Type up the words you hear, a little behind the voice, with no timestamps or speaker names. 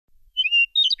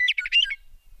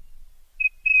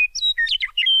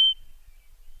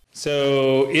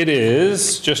So it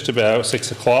is just about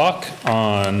 6 o'clock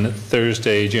on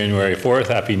Thursday, January 4th.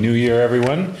 Happy New Year,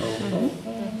 everyone.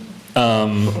 I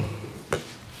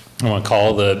want to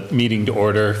call the meeting to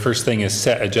order. First thing is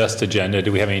set adjust agenda.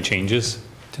 Do we have any changes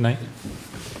tonight?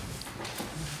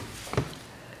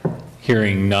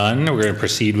 Hearing none, we're going to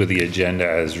proceed with the agenda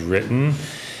as written.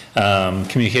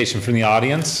 Communication from the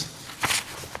audience.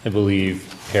 I believe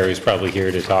Harry's probably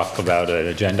here to talk about an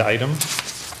agenda item.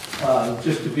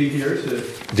 Just to be here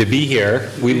To be here.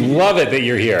 We love it that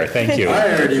you're here. Thank you. I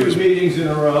heard he was meetings in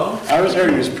a row. I was heard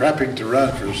he was prepping to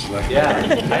run for select. Yeah,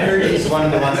 I heard he's one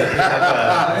of the ones that picked up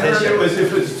I heard it was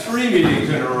if it's 3 meetings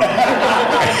in a row.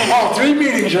 Oh, 3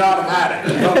 meetings are automatic.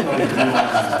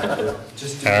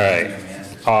 Just All right.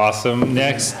 Awesome.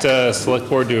 Next, select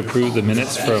board to approve the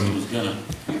minutes from.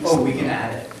 Oh, we can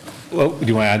add it. Oh, do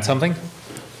you want to add something?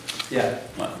 Yeah.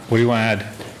 What do you want to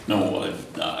add? No,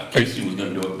 Casey was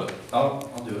gonna do it, but. I'll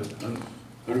do it.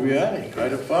 What are we adding?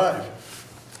 Item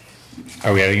 5.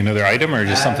 Are we adding another item or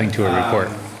just something to a report?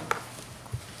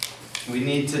 We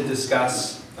need to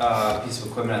discuss a piece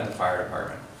of equipment at the fire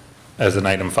department. As an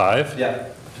item 5? Yeah,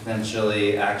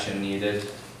 potentially action needed.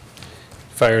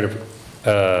 Fire,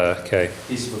 okay.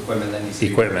 Piece of equipment that needs to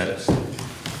be Equipment. purchased.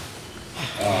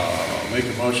 Make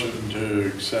a motion to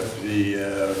accept the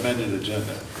amended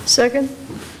agenda. Second?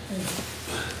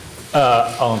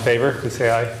 All in favor, please say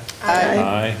aye. Aye.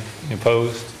 Aye.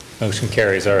 Opposed? Motion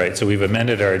carries. All right, so we've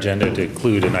amended our agenda to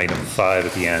include an item 5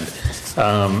 at the end.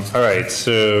 All right,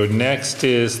 so next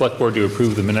is select board to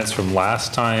approve the minutes from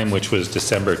last time, which was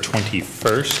December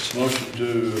 21st. Motion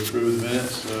to approve the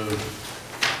minutes of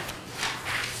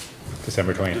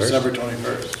December 21st. December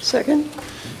 21st. Second?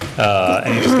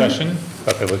 Any discussion?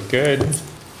 Thought they looked good.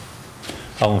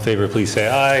 All in favor, please say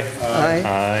aye. Aye.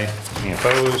 Aye. Any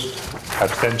opposed?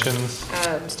 Abstentions?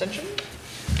 Abstention?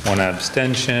 1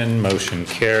 abstention, motion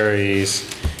carries.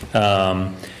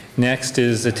 Next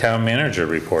is the town manager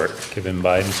report given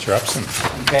by Mr. Upson.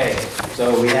 Okay,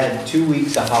 so we had 2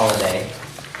 weeks of holiday.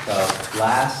 So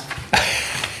last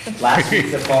week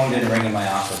the phone didn't ring in my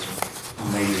office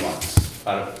maybe once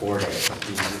out of 4 days. It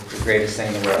was the greatest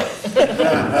thing in the world.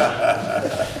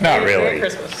 Not Merry really.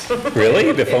 Christmas.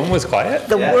 Really? The phone was quiet?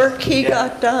 The Yes, work he yeah.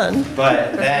 got done.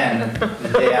 But then, the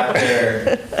day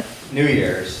after New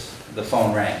Year's, the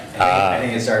phone rang. I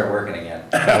think it started working again.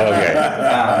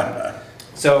 Okay.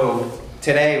 So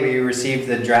today we received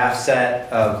the draft set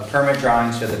of permit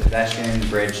drawings for the pedestrian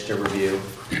bridge to review.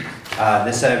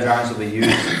 This set of drawings will be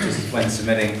used when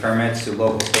submitting permits to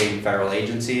local, state, and federal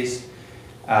agencies.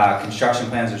 Construction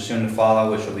plans are soon to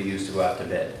follow, which will be used to go out to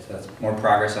bid. So that's more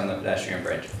progress on the pedestrian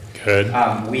bridge. Good.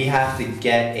 We have to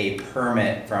get a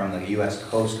permit from the U.S.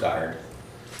 Coast Guard.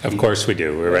 Of course we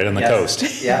do. We're right on the Yes,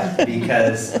 coast. Yeah,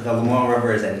 because the Lemoyne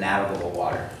River is a navigable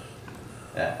water.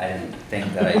 I didn't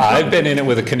think that I've been in it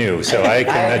with a canoe, so I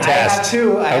can attest. I have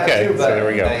too, Okay, but so there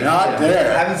we go. Not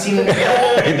there. I haven't seen it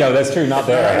yet. No, that's true, not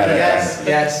there. I haven't.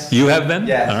 Yes. You have been?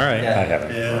 Yes, All right, yeah. I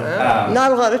haven't. Yeah.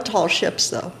 Not a lot of tall ships,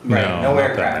 though. Right, No, no not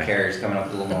aircraft that. carriers coming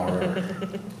up the Lemoyne River.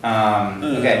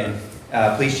 Okay,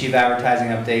 police chief advertising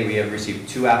update. We have received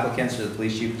 2 applicants for the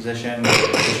police chief position. The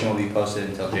position will be posted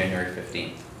until January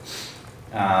 15th.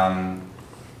 I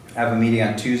have a meeting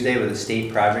on Tuesday with a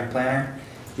state project planner.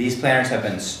 These planners have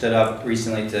been stood up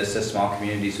recently to assist small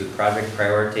communities with project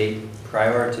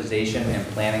prioritization and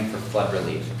planning for flood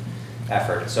relief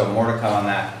efforts. So more to come on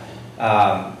that.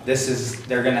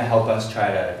 They're gonna help us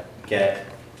try to get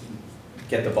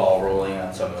the ball rolling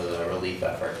on some of the relief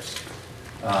efforts.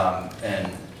 And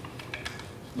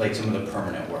like some of the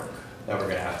permanent work that we're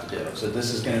gonna have to do. So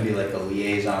this is gonna be like a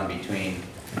liaison between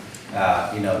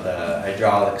the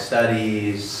hydraulic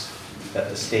studies that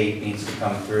the state needs to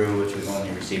come through, which we've only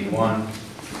received 1.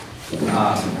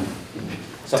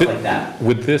 Stuff like that.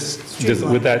 Would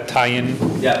would that tie in?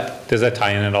 Yeah, Does that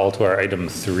tie in at all to our item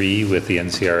 3 with the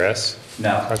NCRS?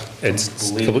 no, It's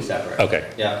completely separate. Okay.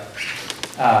 Yeah.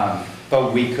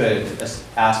 But we could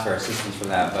ask for assistance from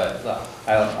that, but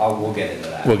we'll get into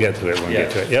that. We'll get to it when we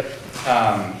get to it. Yep.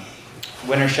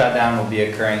 Winter shutdown will be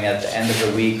occurring at the end of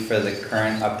the week for the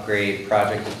current upgrade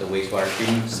project at the wastewater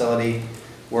treatment facility.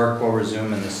 Work will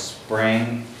resume in the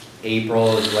spring.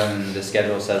 April is when the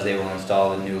schedule says they will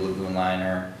install the new lagoon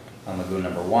liner on lagoon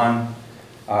number 1.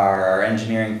 Our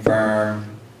engineering firm,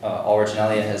 Ulrich &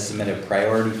 Elliott, has submitted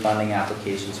priority funding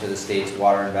applications for the state's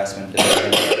water investment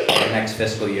division for the next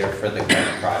fiscal year for the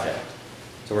current project.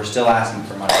 So we're still asking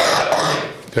for money.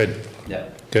 Good.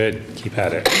 Yep. Good. Keep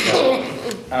at it.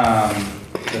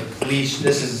 The police,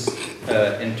 this is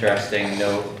an interesting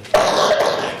note.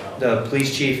 The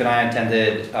police chief and I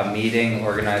attended a meeting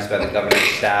organized by the governor's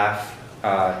staff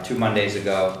 2 Mondays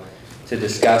ago to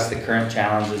discuss the current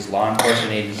challenges law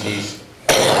enforcement agencies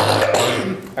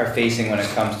are facing when it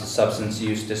comes to substance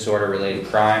use disorder related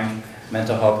crime,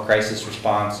 mental health crisis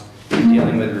response, and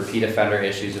dealing with repeat offender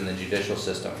issues in the judicial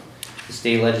system. The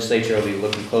state legislature will be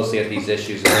looking closely at these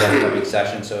issues in the upcoming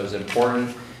session, so it's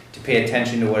important to pay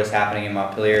attention to what is happening in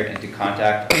Montpelier and to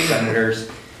contact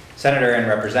senator and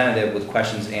representative with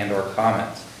questions and or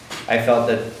comments. I felt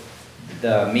that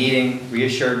the meeting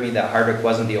reassured me that Hardwick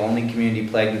wasn't the only community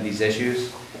plagued with these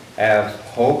issues. I have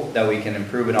hope that we can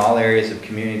improve in all areas of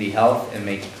community health and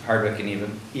make Hardwick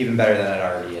even better than it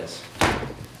already is.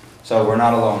 So we're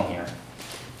not alone here.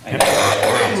 I know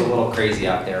it's a little crazy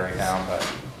out there right now,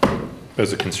 but It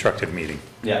was a constructive meeting.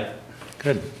 yeah,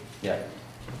 Good. yeah.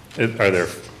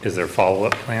 Is there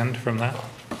follow-up planned from that?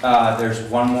 There's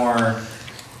one more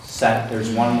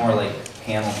like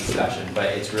panel discussion, but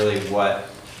it's really what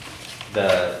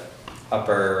the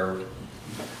upper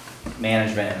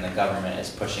management and the government is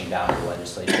pushing down to the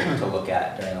legislature to look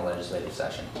at during the legislative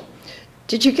session.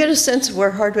 Did you get a sense of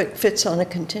where Hardwick fits on a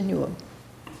continuum?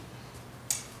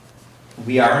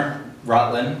 We are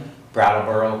Rutland,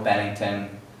 Brattleboro, Bennington,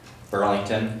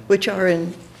 Burlington. Which are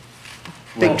in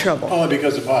big trouble. Only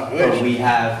because of But population. we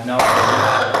have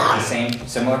the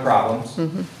similar problems.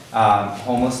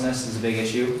 Homelessness is a big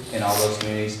issue in all those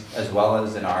communities as well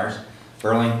as in ours.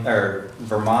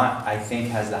 Vermont, I think,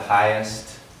 has the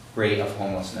highest rate of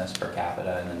homelessness per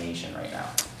capita in the nation right now.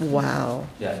 Wow.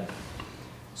 Yeah.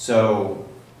 So,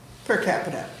 Per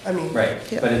capita, I mean. right,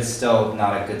 Yeah. but it's still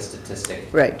not a good statistic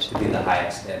Right. to be the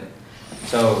highest in.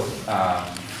 So,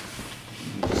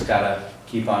 you just gotta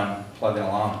keep on plugging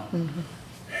along.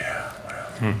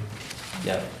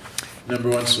 Yep. Number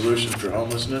one solution for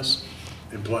homelessness,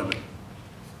 employment.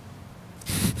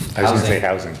 I was gonna say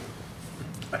housing.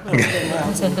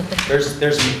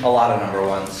 There's a lot of number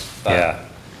ones, but. Yeah.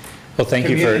 Well, thank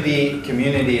you for,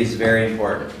 Community is very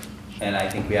important, and I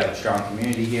think we have a strong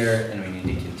community here, and we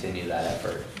need to continue that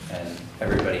effort, and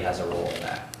everybody has a role in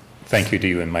that. thank you to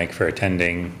you and Mike for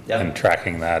attending Yep. and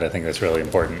tracking that. I think that's really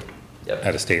important Yep.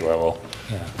 at a state level.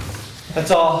 Yeah.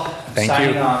 That's all. Thank you.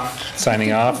 Signing off.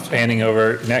 Signing off, handing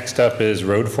over. Next up is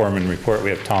road foreman report. We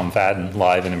have Tom Fadden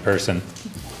live and in person.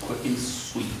 Quick and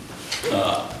sweet.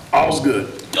 All's good.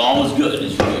 All is good.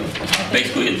 It's really,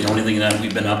 basically, the only thing that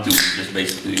we've been up to is just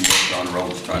basically working on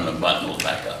roads, trying to button those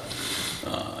back up.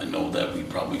 I know that we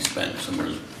probably spent somewhere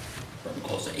probably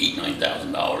close to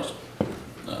 $8,000-9,000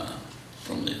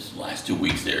 from this last 2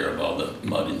 weeks there of all the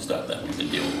mud and stuff that we've been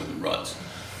dealing with in ruts.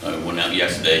 I went out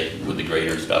yesterday with the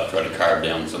grader and stuff, tried to carve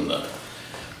down some of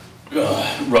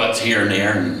the ruts here and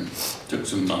there, and took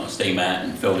some stay mat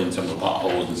and filled in some of the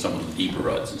potholes and some of the deeper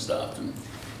ruts and stuff, and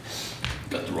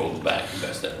got the roads back the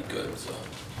best that we could, so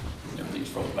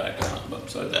everything's rolled back on. But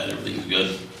besides that, everything's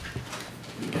good.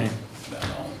 Okay. About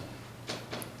all.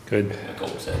 Good. Like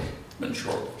Hope said, it's been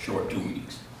short 2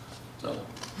 weeks, so.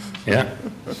 Yeah.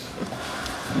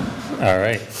 All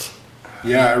right.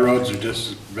 Yeah, our roads are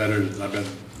just better than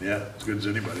as good as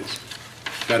anybody's.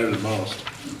 Better than most.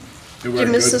 They weren't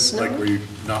miss good, the snow? like where you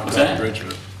knocked What's down that?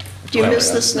 Bridgman. Do you miss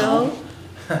the snow?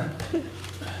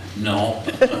 No.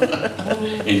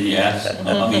 And yes,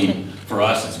 I mean, for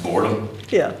us, it's boredom,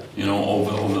 Yeah. you know,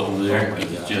 over there.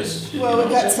 It's just, you Well, we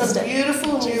know. got some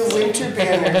beautiful new winter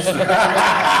banners.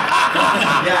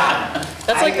 Yeah.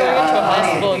 That's like going into a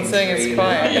hospital and saying it's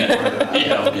fine. Yeah,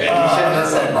 yeah, okay.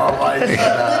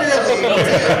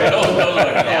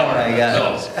 Literally. Oh my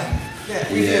gosh.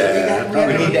 Yeah, we got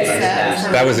We need to edit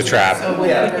that. That was a trap. So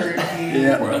whenever you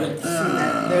Yeah. Where are they? see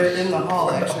that, they're in the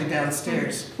hall, actually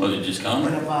downstairs, Was it just in a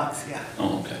coming? box, yeah.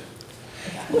 Oh, okay.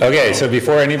 Okay, so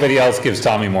before anybody else gives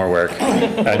Tommy more work,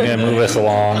 I'm gonna move us Well,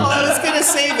 along. I was gonna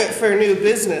save it for new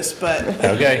business, but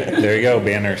Okay, there you go,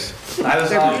 banners. I was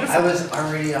They're I was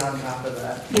already on top of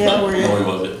that. yeah, we're Or in.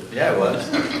 was it? Yeah, it was.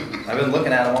 I've been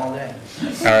looking at them all day.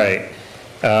 All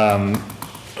right.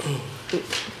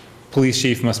 Police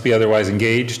chief must be otherwise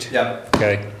engaged? Yep.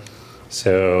 Okay.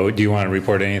 So do you want to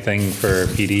report anything for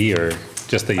PD or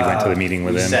just that you went to the meeting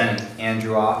with We him? sent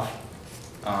Andrew off,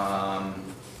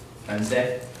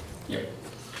 Wednesday, Yep.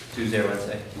 Tuesday or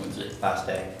Wednesday, Was it? last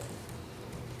day.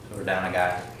 So we're down a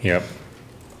guy. Yep,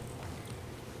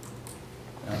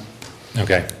 Yeah.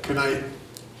 okay. Can I,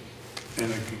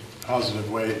 in a positive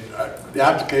way, the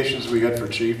applications we got for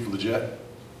chief legit?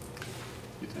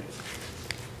 You think?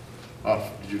 Oh,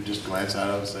 did you just glance at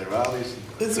them and say, well, these?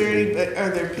 Is there any, are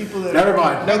there people that? Never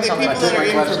mind. Are there people I that take are my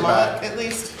in question Vermont, back. at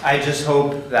least? I just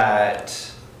hope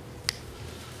that,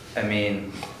 I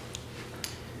mean,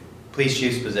 police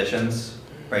chief's positions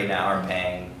right now are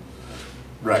paying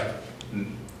Right.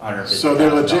 $150,000. So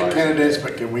they're legit candidates,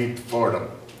 but can we afford them?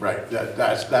 Right,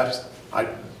 that's, I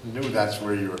knew that's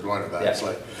where you were going with that. It's Yeah.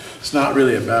 like, it's not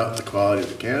really about the quality of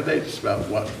the candidate, it's about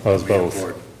what Well, it's we both.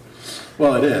 afford.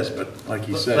 Well, it is, but like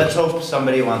you said. Let's hope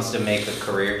somebody wants to make a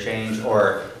career change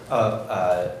or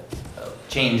a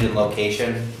change in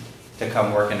location to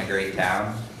come work in a great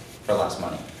town for less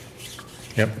money.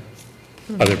 Yep.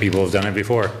 Other people have done it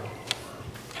before.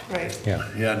 Right. Yeah.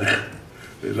 Yeah, and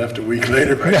they left a week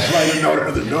later, but I slid a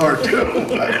note to the door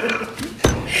too.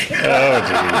 Oh,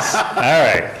 jeez. All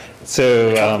right.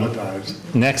 So, Couple of times.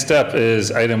 next up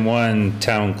is item 1,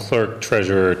 Town Clerk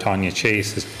Treasurer Tanya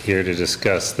Chase is here to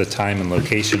discuss the time and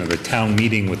location of the town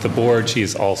meeting with the board. She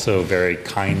is also very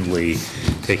kindly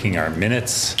taking our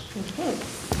minutes.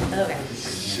 Okay.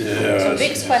 So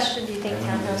Vic's question, do you think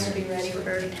townhouse will be ready for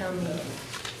town meeting?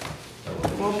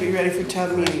 Won't be ready for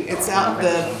town meeting. It's out,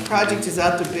 the project is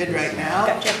out to bid right now.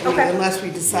 Gotcha, I mean, okay. Unless we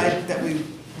decide that we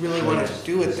really want to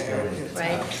do it there. It's,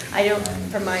 Right? I don't,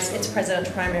 it's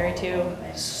presidential primary too,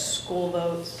 school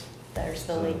votes, there's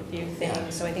the Lakeview thing,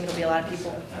 so I think there'll be a lot of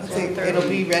people. I think it'll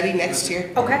be ready next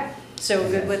year. Okay, so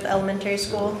good with elementary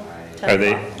school? 10 Are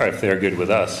they, o'clock? or if they're good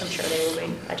with I'm us? sure they will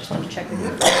be, I just wanted to check with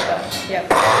you. Yep.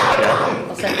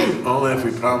 I'll send it. Only if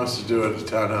we promise to do it at the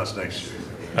townhouse next year.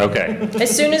 Okay.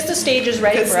 As soon as the stage is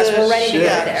ready for us, we're ready to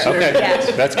get there. Okay,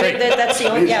 Yeah. that's great. That's the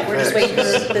only, yeah, we're just waiting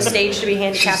for the stage to be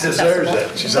handicapped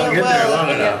accessible. She's hung in there long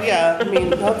enough. Yeah, I mean,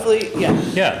 hopefully, yeah.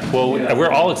 Yeah, well,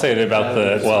 we're all excited about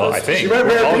the, well, I think. She might be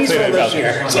we're all peaceful excited this about-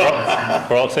 year, so.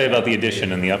 We're all excited about the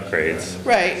addition and the upgrades.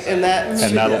 Right, and that.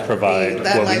 And that'll provide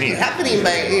that what we might be need. happening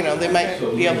by, they might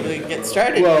be able to get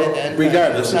started. Well, and-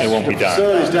 regardless, It won't be the done.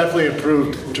 facility's definitely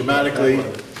improved dramatically.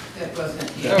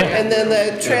 And then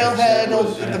the trailhead,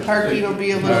 the parking will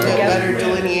be a little bit better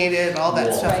delineated, all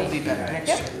that stuff will be better next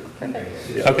year.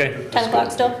 Perfect. Okay, 10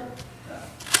 o'clock still?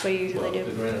 What do you usually do?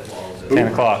 10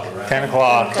 o'clock, 10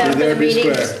 o'clock, 10 for there, the be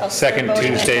meetings. square. I'll second start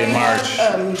voting Tuesday in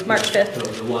at March. March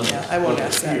 5th. Yeah, I won't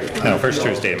ask that. No, first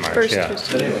Tuesday in March, First yeah.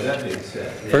 Tuesday,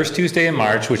 First Tuesday in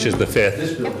March, which is the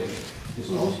 5th.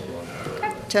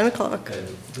 10 o'clock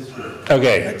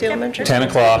Okay, at the elementary. 10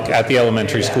 o'clock at the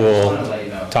elementary school.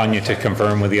 Tanya to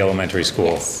confirm with the elementary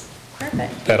school.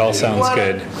 Perfect. That all sounds Wanna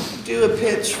good. Do a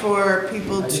pitch for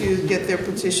people to get their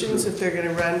petitions if they're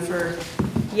gonna run for,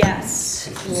 Yes.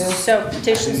 So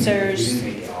petitions, there's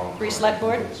 3 select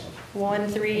board, 1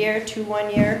 3-year, 2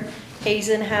 1-year.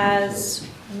 Hazen has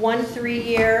 1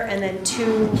 3-year and then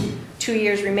 2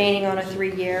 years remaining on a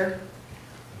 3-year.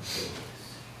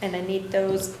 And I need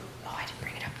those, oh, I didn't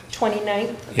bring it up,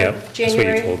 29th Yep, of that's what you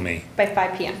January told me. by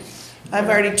 5 PM. I've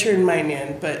already turned mine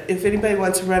in, but if anybody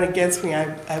wants to run against me,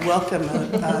 I welcome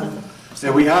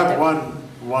Yeah, we have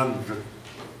one,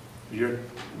 your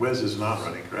Wiz is not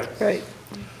running, correct? Right.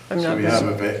 I'm So not we have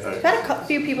missing. I've had a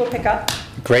few people pick up,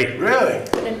 Great. Really?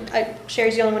 and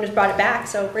Sherry's the only one who's brought it back,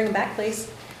 so bring them back,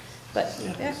 please. But,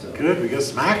 yeah, Good, we got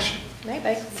some action.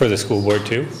 maybe. For the school board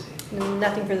too?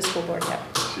 Nothing for the school board yet.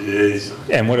 Jeez.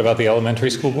 And what about the elementary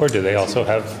school board? Do they also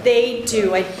have, They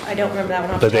do, I don't remember that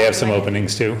one off the do they top have of some my head.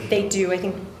 openings too? They do, I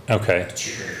think Okay,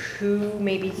 2,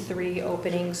 maybe 3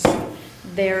 openings.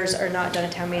 Theirs are not done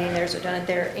at town meeting, theirs are done at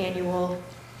their annual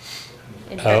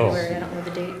in Oh. February, I don't know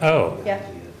the date. oh, Yeah,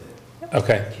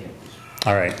 okay.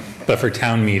 All right, but for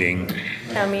town meeting,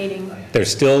 town meeting, there's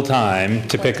still time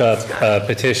to pick up a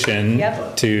petition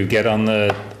Yep. to get on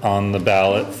the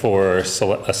ballot for a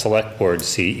select board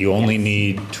seat. You only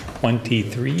need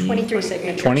 23 23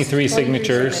 signatures. 23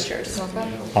 signatures.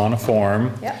 on a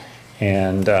form. Yep.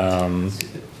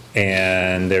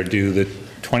 And they're due the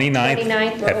 29th.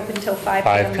 29th, we're at open until 5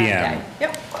 5 PM that PM. day.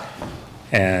 Yep.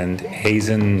 And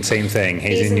Hazen, same thing,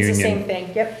 Hazen Hazen's the same Union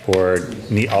thing, yep, Board,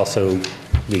 also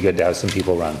be good to have some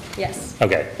people run. yes.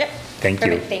 Okay, Yep. thank you.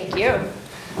 Perfect, thank you.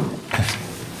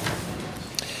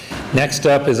 Next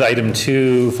up is item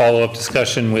 2, follow-up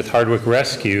discussion with Hardwick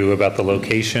Rescue about the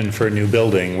location for a new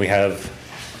building. We have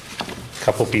a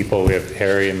couple people, we have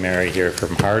Harry and Mary here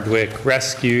from Hardwick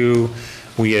Rescue.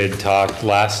 We had talked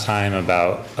last time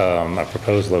about a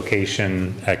proposed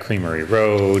location at Creamery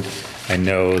Road. I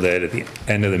know that at the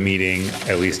end of the meeting,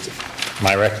 at least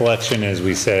my recollection is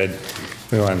we said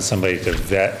we wanted somebody to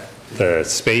vet the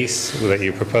space that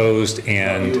you proposed,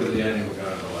 and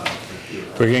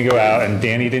we're gonna go out, and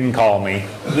Danny didn't call me.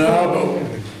 No,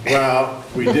 well,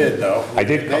 we did though. I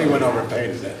did call. They went over and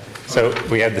painted it. So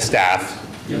we had the staff,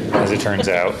 as it turns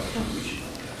out.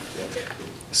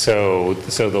 So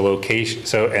the location,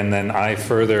 and then I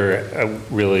further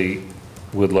really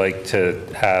would like to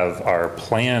have our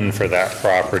plan for that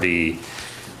property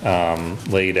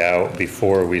laid out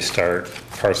before we start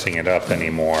parsing it up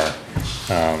anymore.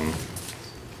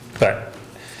 But,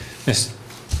 Miss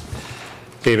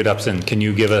David Upson, can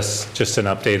you give us just an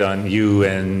update on you,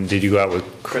 and did you go out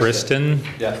with Kristen?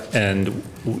 Yeah. And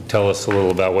tell us a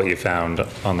little about what you found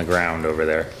on the ground over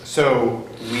there. So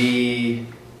we,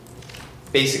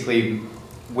 basically,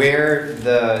 where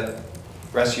the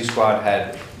rescue squad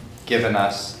had given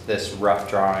us this rough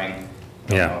drawing, I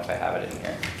don't Yeah. know if I have it in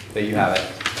here, but you have it.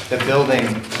 The building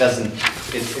doesn't,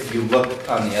 if you look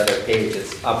on the other page,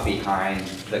 it's up behind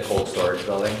the cold storage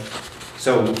building.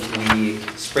 So we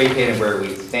spray painted where we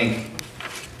think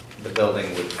the building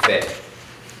would fit.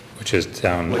 Which is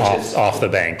down Which off, is off the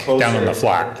bank, down on the closer-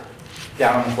 flat.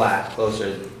 Down on the flat,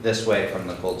 closer this way from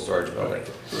the cold storage building.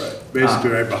 Right, basically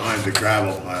right behind the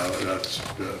gravel pile, that's.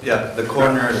 Yeah, the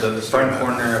corner, the front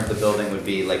corner of the building would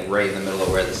be like right in the middle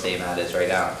of where the stay mat is right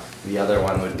now. The other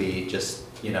one would be just,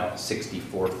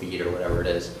 64 feet or whatever it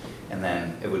is, and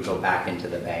then it would go back into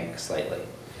the bank slightly.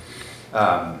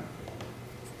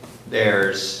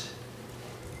 There's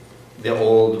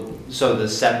so the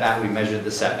setback, we measured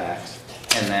the setbacks,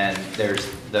 and then there's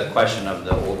the question of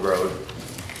the old road,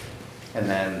 and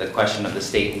then the question of the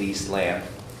state leased land.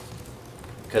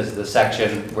 Because the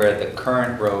section where the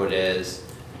current road is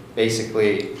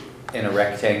basically in a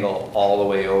rectangle all the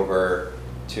way over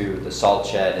to the salt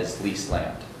shed is leased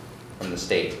land from the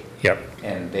state. Yep.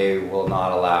 And they will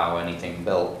not allow anything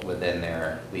built within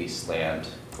their leased land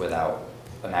without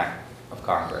an act of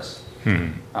Congress.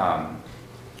 And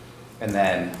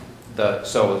then the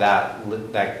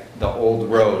old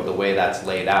road, the way that's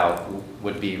laid out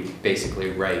would be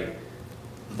basically right,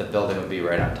 the building would be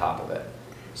right on top of it.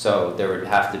 So there would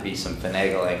have to be some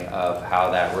finagling of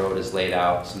how that road is laid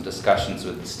out, some discussions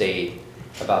with the state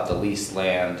about the leased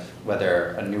land, whether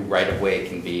a new right-of-way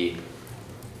can be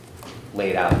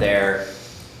laid out there.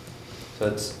 So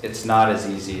it's not as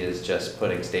easy as just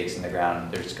putting stakes in the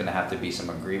ground. There's gonna have to be some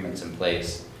agreements in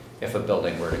place if a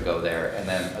building were to go there, and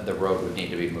then the road would need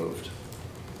to be moved.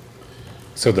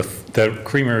 So the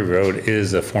Creamery Road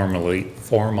is a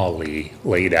formally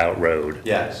laid out road.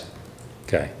 Yes,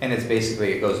 Okay. and it's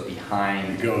basically, it goes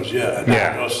behind It goes, yeah,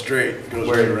 Yeah. it goes straight, it goes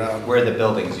right around. where the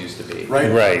buildings used to be.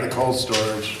 Right Right. in the cold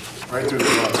storage, right through the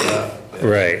front of that.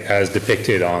 Right, as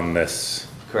depicted on this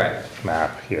Correct.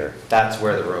 map here. That's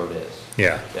where the road is.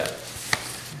 Yeah, Yeah.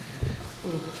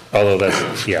 although that's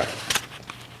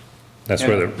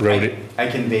where the road, I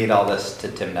conveyed all this to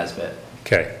Tim Nesbitt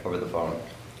okay, over the phone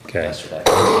okay. yesterday.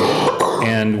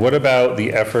 And what about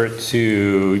the effort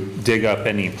to dig up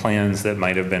any plans that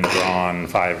might have been drawn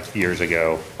 5 years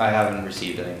ago? I haven't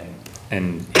received anything.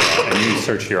 And you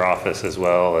searched your office as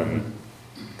well and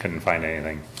couldn't find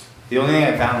anything? The only thing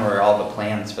I found were all the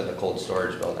plans for the cold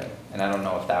storage building, and I don't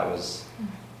know if that was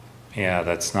Yeah,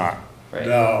 that's not, right.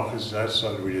 No, because that's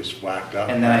something we just whacked up.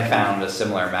 And then I found a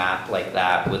similar map like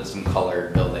that with some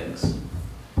colored buildings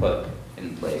put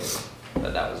in place,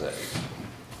 but that was it.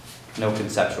 No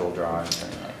conceptual drawings or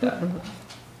anything like that.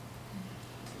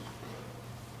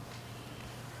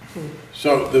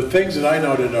 So the things that I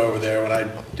noted over there when I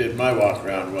did my walk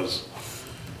around was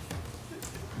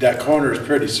that corner is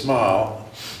pretty small,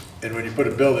 and when you put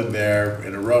a building there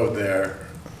and a road there,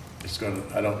 it's gonna,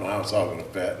 I don't know how it's all gonna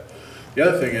fit. The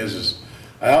other thing is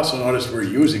I also noticed we're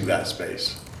using that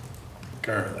space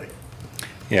currently.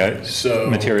 yeah, it's So-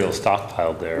 material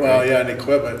stockpiled there, Well, right? yeah, and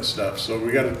equipment and stuff, so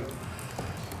we gotta,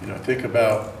 think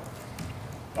about,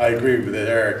 I agree with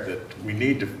Eric that we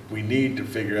need to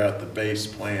figure out the base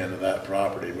plan of that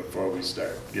property before we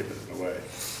start giving it away.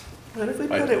 What if we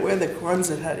put it where the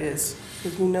Quonset hut is?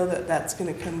 Because we know that that's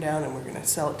gonna come down and we're gonna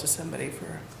sell it to somebody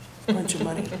for a bunch of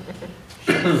money.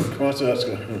 Come on, so that's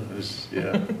good.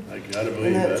 Yeah, I gotta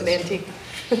believe And It's an that. antique.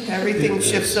 Everything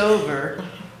shifts over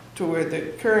to where the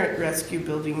current rescue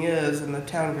building is and the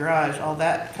town garage, all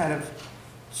that kind of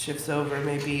shifts over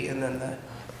maybe, and then the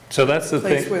So that's the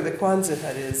place thing, where the Quonset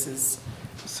hut is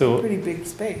a so, pretty big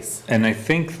space. and I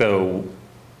think though,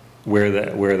 where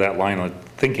that line of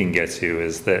thinking gets you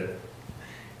is that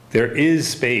there is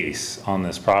space on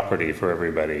this property for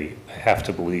everybody, I have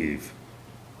to believe.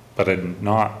 But I'm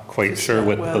not quite It's sure not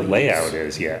what well the used. layout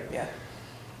is yet. Yeah.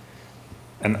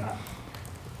 And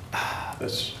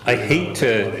That's. I hate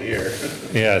to- what I hear.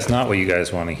 yeah, it's not what you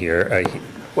guys want to hear.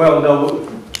 Well, no,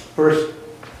 first,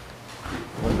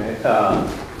 one minute,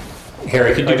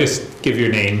 Harry, could you just give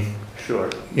your name? sure.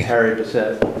 Yeah. Harry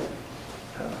Bissett,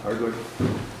 Hardwick.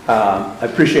 I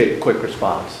appreciate the quick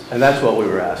response, and that's what we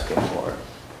were asking for.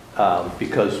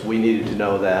 Because we needed to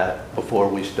know that before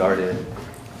we started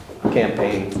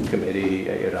campaign committee,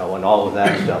 and all of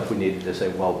that stuff, we needed to say,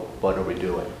 well, what are we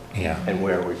doing? Yeah. And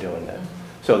where are we doing it?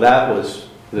 So that was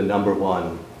the number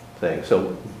one thing.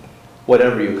 So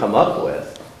whatever you come up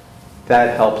with,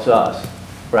 that helps us,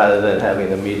 rather than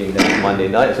having a meeting next Monday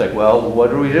night. It's like, well, what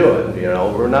are we doing? You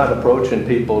know, we're not approaching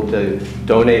people to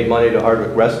donate money to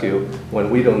Hardwick Rescue when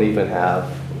we don't even have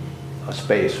a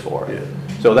space for it.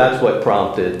 So that's what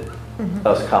prompted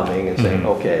us coming and saying,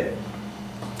 okay.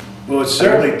 Well, it's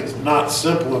certainly not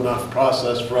simple enough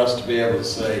process for us to be able to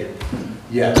say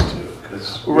yes to,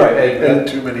 because Right, we've got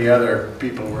too many other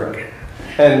people working.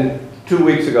 And 2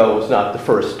 weeks ago was not the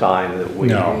first time that we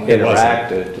No, it wasn't.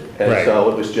 interacted. And Right. so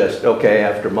it was just, okay,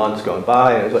 after months going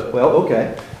by, and it was like, well,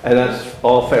 okay. And that's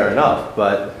all fair enough,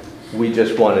 but we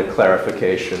just wanted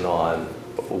clarification on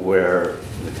where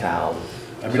the town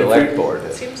I mean, select board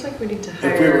It is. seems like we need to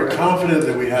If we were hire, confident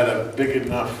that we had a big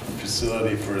enough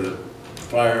facility for the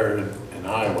fire and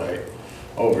highway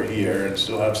over here and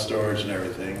still have storage and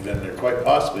everything, then there quite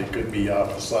possibly could be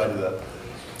off the side of the,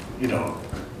 you know,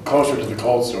 closer to the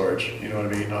cold storage, you know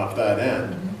what I mean, off that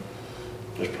end.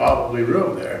 There's probably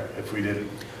room there if we didn't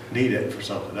need it for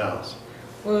something else.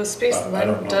 well, the space I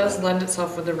don't know. does lend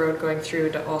itself with the road going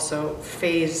through to also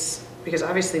phase, because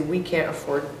obviously we can't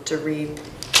afford to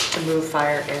move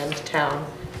fire and town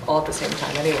all at the same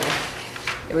time anyway.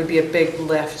 It would be a big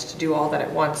lift to do all that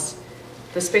at once.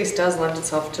 The space does lend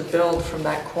itself to build from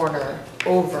that corner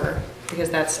over, because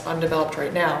that's undeveloped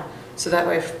right now. So that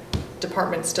way, if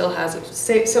department still has,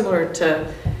 similar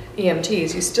to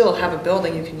EMTs, you still have a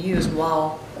building you can use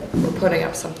while we're putting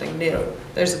up something new.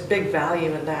 There's a big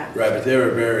value in that. Right, but they were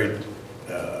very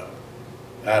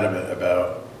adamant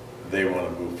about they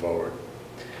want to move forward.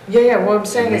 Yeah, what I'm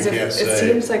saying And is we if, can't it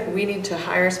say- seems like we need to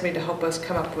hire somebody to help us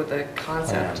come up with a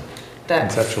concept Plan. that,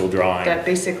 Conceptual drawing. that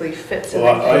basically fits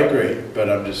Well, I everything. agree, but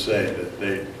I'm just saying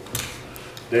that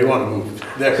they want to move.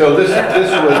 So this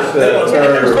was the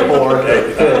third, fourth, or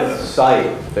fifth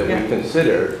site that Yeah. we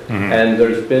considered. Mhm. And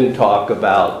there's been talk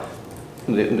about,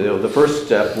 the first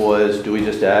step was, do we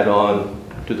just add on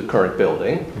to the current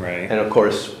building? Right. And of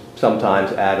course,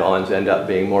 sometimes add-ons end up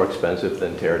being more expensive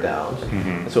than tear-downs.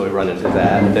 Mhm. So we run into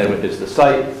that. And then is the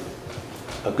site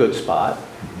a good spot?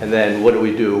 And then what do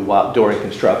we do while, during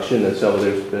construction? And so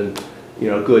there's been,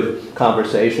 you know, good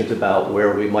conversations about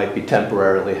where we might be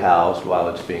temporarily housed while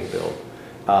it's being built.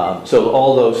 So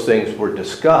all those things were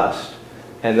discussed.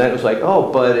 And then it was like, oh,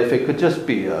 but if it could just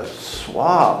be a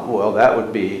swap, well, that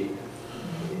would be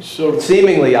So,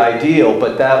 seemingly ideal,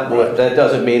 but that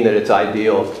doesn't mean that it's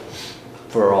ideal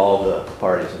for all the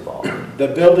parties involved. the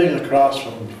building across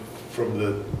from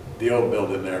the old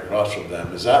building there across from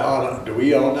them, is that on, do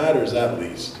we own that or is that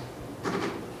leased?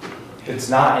 It's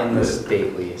not in the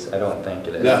state lease, I don't think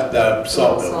it is. That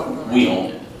salt building, We own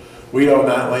it. we own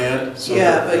that land, so.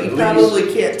 Yeah, the but you lease-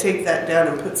 probably can't take that down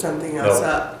and put something else No.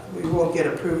 up. We won't get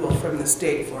approval from the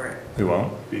state for it. We won't?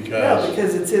 No, Because,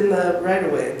 because it's in the right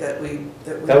of way that we.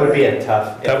 That would be a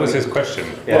tough. That was his question.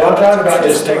 well, I'm talking about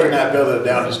just Yeah. taking that building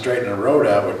down and straightening the road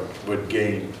out would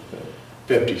gain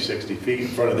 50, 60 feet in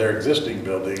front of their existing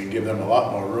building and give them a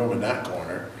lot more room in that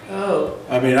corner. Oh,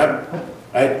 I mean,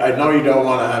 I know you don't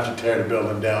wanna have to tear the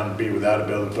building down and be without a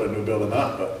building, put a new building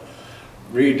up, but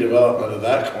redevelopment of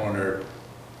that corner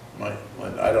might,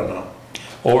 I don't know.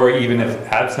 Or even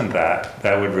if absent that,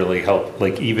 that would really help,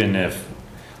 like even if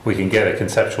we can get a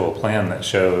conceptual plan that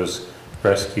shows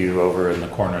rescue over in the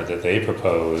corner that they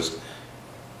proposed,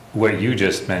 what you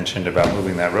just mentioned about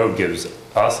moving that road gives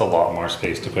us a lot more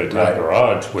space to put a town Right.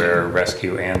 garage where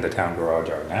rescue and the town garage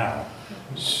are now.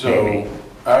 So, Maybe.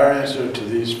 our answer to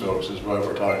these folks is what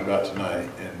we're talking about tonight,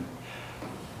 and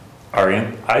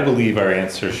I believe our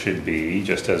answer should be,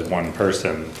 just as one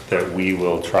person, that we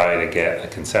will try to get a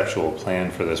conceptual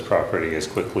plan for this property as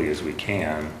quickly as we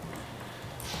can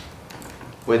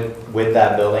With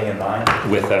that building in mind?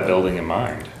 with that building in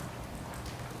mind.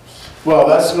 well,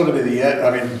 that's gonna be the end,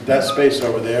 I mean, that space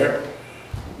over there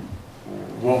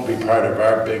won't be part of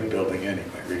our big building anyway,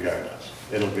 regardless.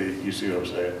 It'll be, you see what I'm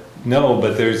saying? No,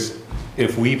 but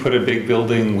if we put a big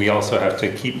building, we also have to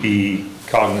be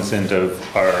cognizant of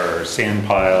our sand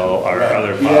pile, our Right.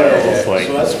 other Yeah, piles, yeah, like.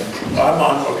 so that's,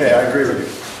 okay, I agree with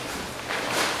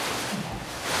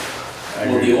you. I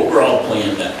Well, agree. the overall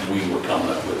plan that we were coming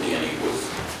up with, Danny, was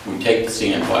we take the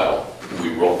sand pile, we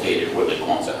rotate it where the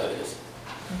Quonset hut is.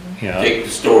 Yeah, Take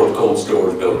the cold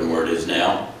storage building where it is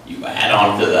now, you add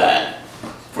on to that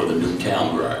for the new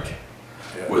town garage.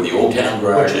 Where the old town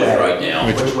garage is Which way? right now,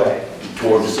 Which way?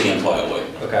 toward the sand pile way.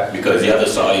 Okay. Because the other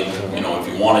side, you know, if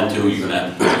you wanted to, you're gonna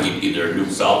have to put either a new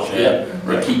salt shed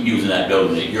or keep using that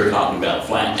building that you're talking about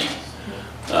flattening.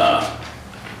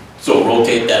 So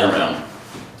rotate that around.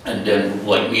 And then,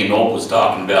 like me and Oak was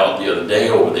talking about the other day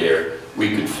over there,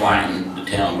 we could flatten the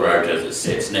town garage as it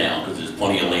sits now, because there's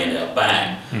plenty of land out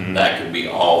back. that could be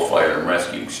all fire and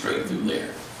rescue straight through there.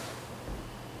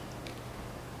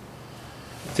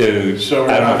 So,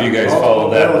 I don't know if you guys follow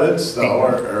that. Buildings, though,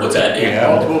 or What's that, Dave?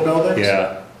 multiple buildings?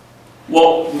 Yeah,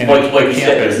 Well, And like you the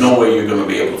said, there's campus- no way you're gonna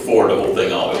be able to afford the whole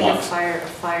thing all at Like a once.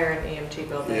 fire and EMT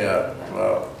building. Yeah,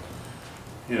 well,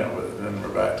 you know, but then we're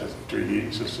back to 3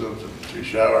 heating systems and 3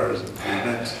 showers and 3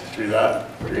 vents, 3 that.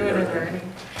 We're 3 doing it everything.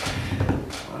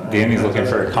 already. Danny's looking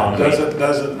for economy.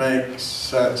 Doesn't make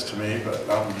sense to me, but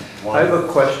I'm I have a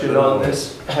question on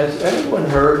this. Has anyone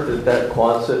heard that that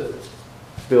Quonset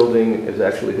building is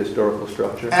actually a historical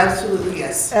structure? Absolutely,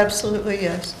 yes. Absolutely,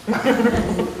 yes. I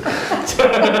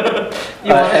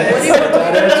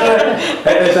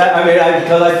mean,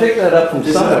 because I picked that up from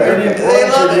somewhere. They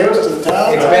love it.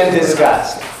 It's been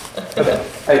discussed.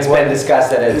 It's been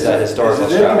discussed that it's a historical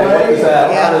Is it structure. And what does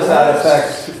that, how does that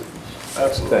affect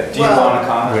Absolutely. things? Do you want to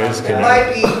comment? Wiz, on can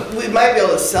that? We might be able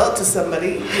to sell it to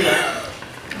somebody, you know,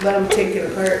 let them take it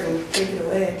apart and take it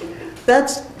away.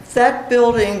 That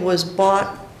building was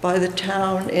bought by the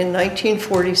town in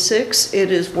 1946.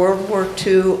 It is World War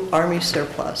II Army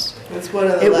surplus. It's one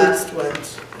of the It was- last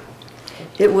ones.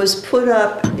 It was put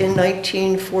up in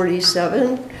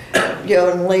 1947, you know,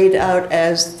 and laid out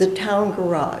as the town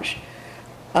garage.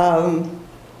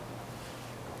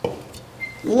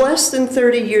 Less than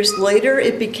 30 years later,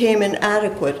 it became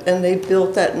inadequate, and they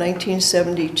built that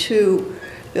 1972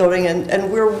 building,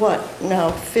 and we're what,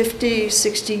 now 50,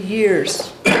 60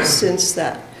 years since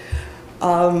that.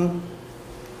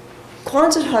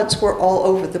 Quonset huts were all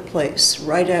over the place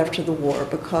right after the war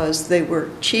because they were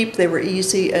cheap, they were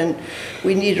easy, and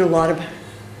we needed a lot of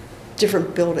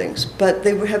different buildings. But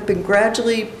they have been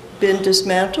gradually been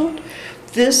dismantled.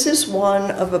 This is one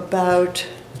of about,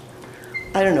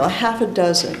 I don't know, a half a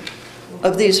dozen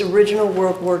of these original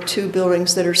World War II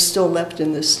buildings that are still left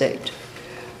in this state.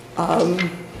 Can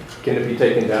it be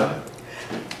taken down?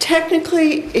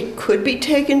 Technically, it could be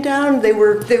taken down. They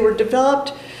were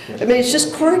developed. I mean, it's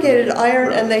just corrugated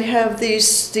iron, and they have these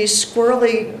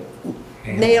squirrely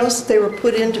nails that they were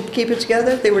put in to keep it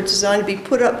together. They were designed to be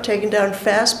put up, taken down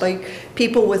fast by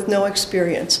people with no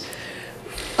experience.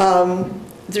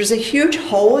 There's a huge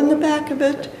hole in the back of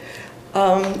it.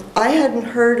 I hadn't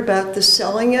heard about the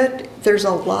selling it. There's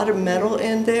a lot of metal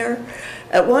in there.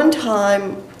 At one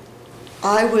time,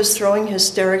 I was throwing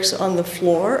hysterics on the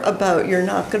floor about you're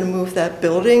not going to move that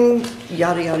building,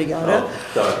 yada, yada, yada. Oh,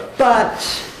 sorry.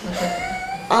 But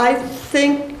I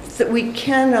think that we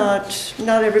cannot,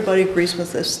 not everybody agrees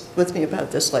with me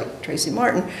about this, like Tracy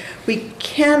Martin, we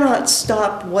cannot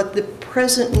stop what the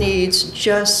present needs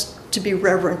just to be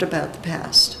reverent about the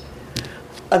past,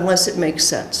 unless it makes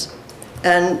sense.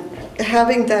 And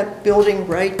having that building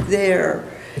right there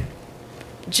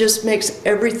just makes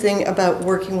everything about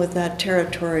working with that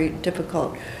territory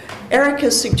difficult. Eric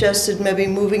has suggested maybe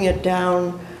moving it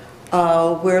down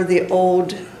where the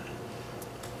old,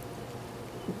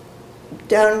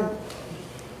 down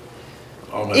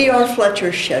E.R.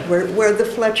 Fletcher's shed, where the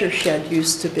Fletcher shed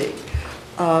used to be.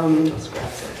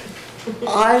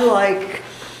 I like,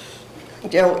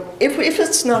 you know, if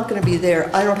it's not going to be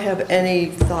there, I don't have any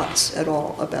thoughts at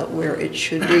all about where it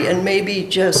should be. And maybe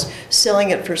just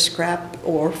selling it for scrap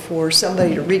or for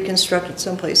somebody to reconstruct it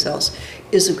someplace else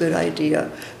is a good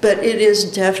idea. But it is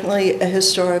definitely a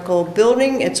historical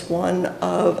building. It's one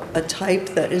of a type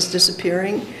that is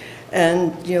disappearing.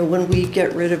 And, you know, when we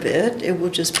get rid of it, it will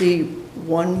just be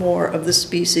one more of the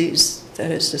species that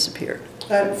has disappeared.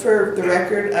 For the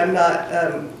record, I'm not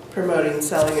promoting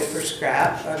selling it for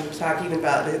scrap. I'm talking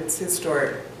about its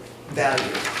historic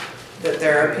value, that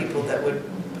there are people that would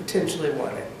potentially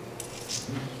want it.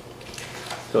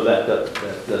 So that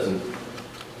doesn't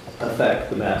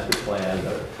affect the master plan?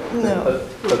 No.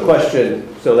 A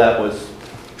question, so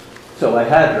I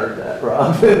had heard that,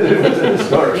 Rob. It was a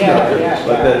historic structure,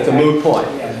 but that's a moot point.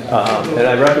 And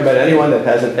I recommend anyone that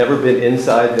hasn't ever been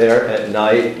inside there at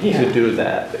night to do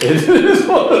that. It is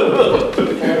one of the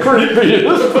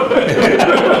creepiest.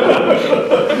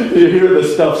 You hear the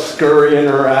stuff scurrying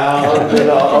around, you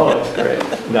know, oh, it's great.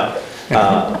 No.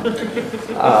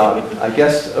 I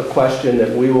guess a question that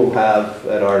we will have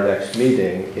at our next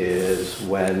meeting is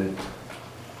when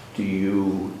do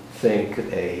you think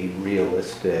a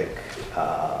realistic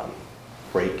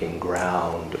breaking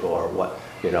ground, or what,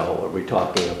 you know, are we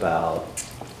talking about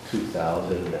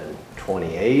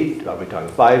 2028? Are we talking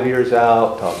 5 years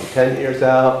out, talking 10 years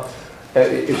out?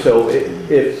 So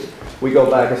if we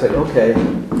go back and say, okay,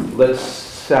 let's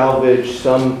salvage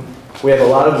some, we have a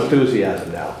lot of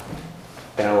enthusiasm now,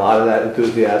 and a lot of that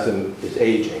enthusiasm is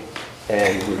aging,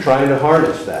 and we're trying to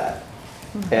harness that,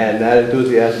 and that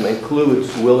enthusiasm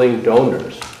includes willing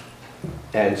donors.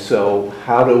 And so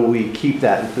how do we keep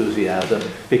that enthusiasm?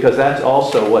 Because that's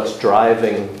also what's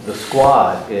driving the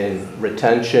squad in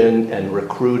retention and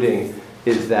recruiting,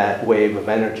 is that wave of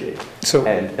energy. So-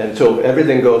 And so if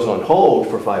everything goes on hold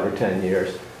for 5 or 10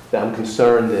 years, then I'm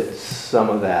concerned that some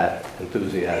of that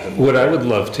enthusiasm. What I would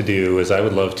love to do is I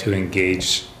would love to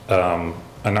engage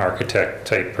an architect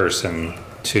type person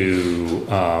to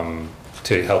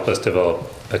help us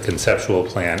develop a conceptual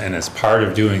plan, and as part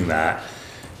of doing that,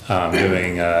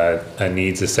 doing a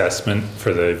needs assessment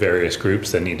for the various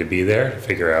groups that need to be there, to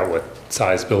figure out what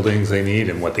size buildings they need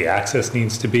and what the access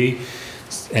needs to be.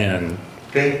 And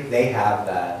They have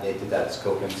that, they did that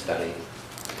scoping study.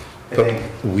 I but think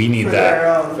we need For that.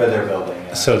 their own. for their building,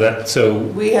 yeah. So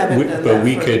We haven't done but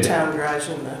we that for the could, town garage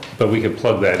and the. but we could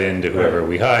plug that into whoever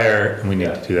we hire, and we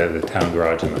need to do that at the town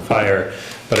garage and the fire.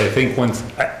 But I think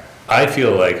I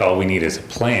feel like all we need is a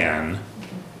plan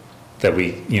that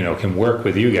we, can work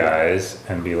with you guys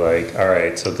and be like, all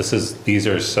right, so these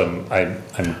are some, I'm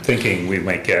thinking we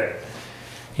might get,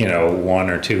 1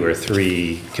 or 2 or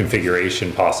 3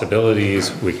 configuration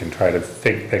possibilities. We can try to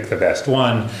pick the best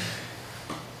one.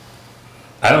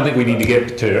 I don't think we need to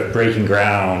get to breaking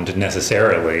ground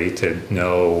necessarily to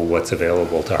know what's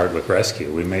available to Hardwick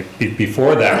Rescue. We may,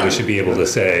 before that, we should be able to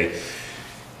say,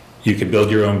 you could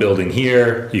build your own building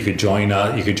here, you could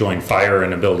join fire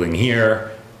in a building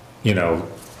here, When?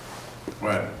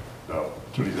 No,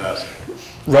 that's what he's asking.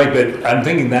 Right, but I'm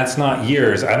thinking that's not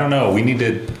years, I don't know, we need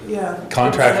to Yeah.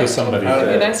 contract with somebody. It'd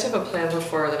be to- nice to have a plan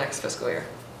before the next fiscal year.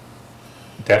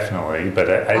 Definitely, but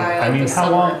I By mean, the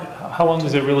how long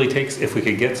does it really take, if we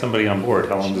could get somebody on board,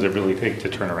 how long does it really take to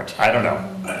turn around? I don't know.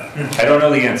 I don't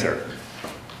know the answer.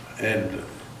 And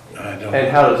I don't. And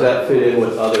how does that fit in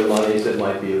with other monies that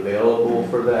might be available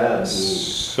for that?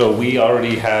 So we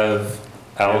already have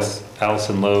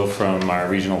Allison Lowe from our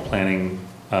Regional Planning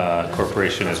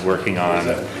Corporation is working on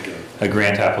a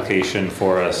grant application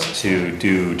for us to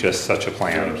do just such a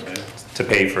plan, to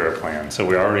pay for a plan. So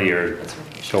we already are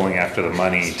going after the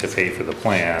money to pay for the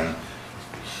plan.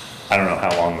 I don't know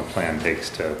how long the plan takes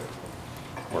to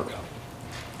work on.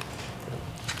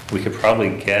 We could probably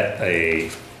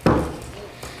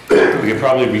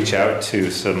reach out to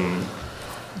some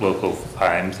local,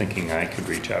 I'm thinking I could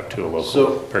reach out to a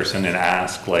local person and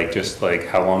ask, how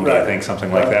long do you Right. think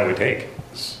something like that would take?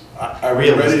 Are we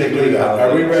ready to do that?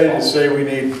 Are we ready to say we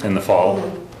need, In the fall?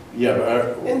 yeah,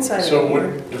 but, Inside so of a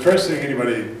year. the first thing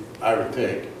anybody, I would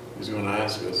think, is gonna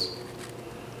ask us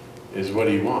is, what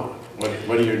do you want?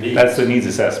 What are your needs? That's the needs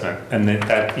assessment, and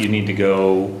that you need to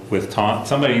go with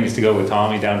somebody needs to go with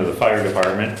Tommy down to the fire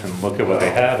department and look at what they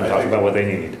have and talk about what they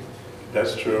need.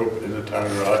 That's true, in the town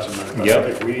garage, and I Yep.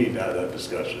 think we need to have that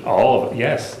discussion. All of it,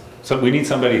 yes. So we need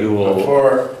somebody who will,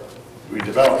 Before we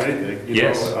develop anything, you know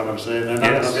Yes. what I'm saying? They're not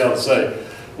gonna Yes. be able to say,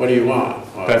 what do you want?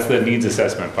 Well, that's the needs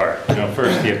assessment part.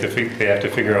 First they have to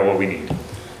figure out what we need.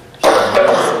 One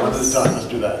at a time, let's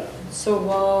do that. So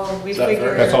while we Is that fair?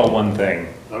 figure. That's all one thing.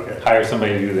 Okay. Hire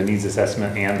somebody to do the needs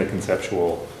assessment and the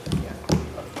conceptual.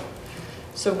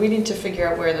 So we need to figure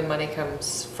out where the money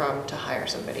comes from to hire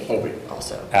somebody Hoping.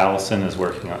 also. Allison is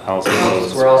working on, Allison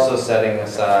knows. We're also setting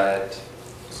aside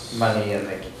money in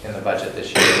the budget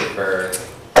this year for.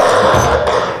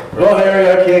 Well, Harry,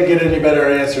 I can't get any better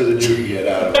answer than you can get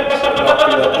out of it.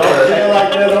 Don't feel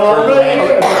like that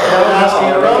already. I'm asking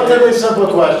a relatively simple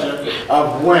question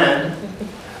of when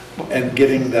and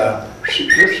getting the,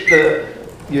 Just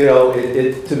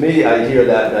to me, I hear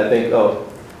that and I think,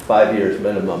 5 years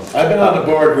minimum. I've been on the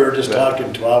board, we were just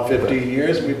talking 12, 15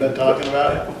 years, we've been talking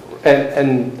about it.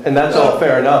 And that's all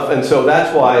fair enough, and so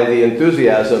that's why the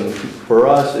enthusiasm for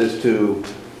us is to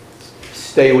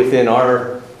stay within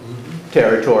our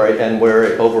territory and where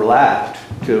it overlapped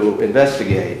to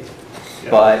investigate. Yeah.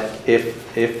 But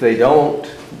if they don't,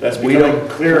 That's we becoming don't,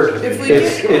 clearer to If me. we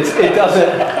it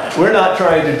doesn't, we're not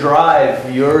trying to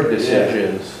drive your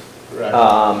decisions. Right.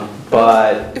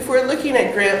 But If we're looking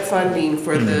at grant funding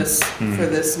for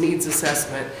this needs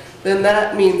assessment, then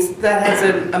that means that has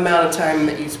an amount of time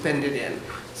that you spend it in.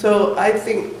 So I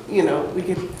think, we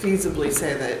could feasibly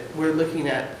say that we're looking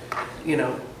at,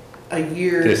 a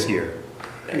year This year,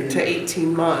 to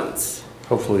 18 months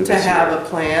hopefully to this year. have a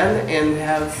plan and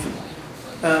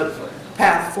have a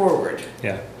path forward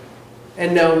Yeah,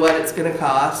 and know what it's gonna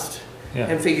cost yeah.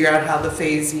 and figure out how the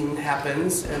phasing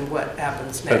happens and what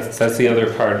happens next. That's the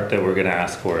other part that we're gonna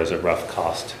ask for, is a rough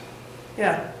cost.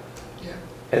 Yeah.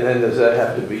 And then does that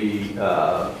have to be,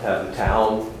 have the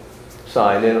town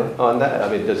sign in on that? I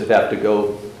mean, does it have to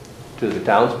go to the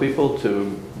townspeople to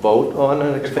vote on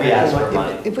an If expansion? we ask like for that?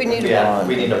 money. If we need a Yeah, bond.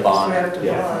 we need a So we bond. have to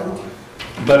Yeah.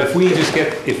 bond. But if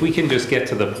we can just get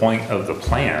to the point of the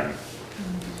plan,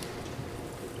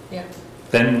 Yeah.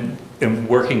 then in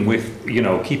working with,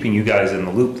 keeping you guys in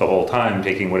the loop the whole time,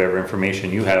 taking whatever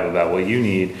information you have about what you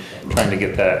need, trying to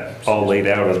get that all laid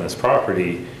out on this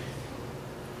property,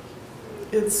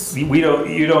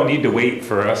 you don't need to wait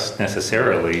for us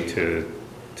necessarily to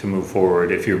move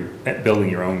forward. If you're building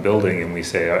your own building and we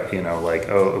say,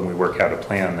 and we work out a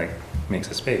plan that makes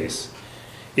a space.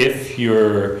 If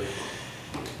we're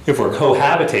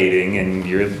cohabitating and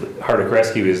your Hardwick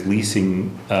Rescue is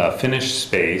leasing finished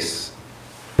space,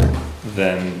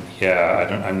 then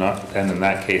then in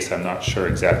that case, I'm not sure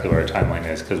exactly what our timeline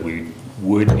is, because we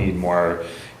would need more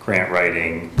grant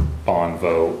writing, bond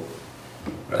vote.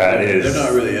 They're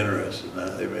not really interested in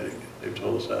that. They've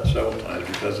told us that several times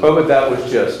because of. But that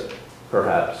was just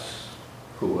perhaps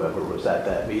whoever was at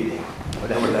that meeting,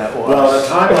 whatever that was. Well,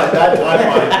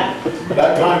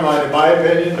 that timeline, in my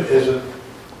opinion, isn't,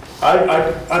 I'm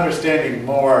understanding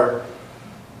more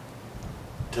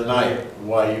tonight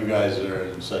why you guys are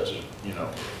in such a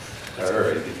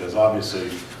hurry, because obviously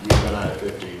we've been at it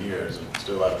 15 years and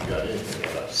still haven't got anything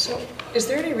with us. So, is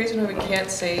there any reason why we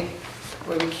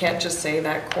can't just say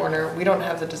that corner, we don't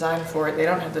have the design for it, they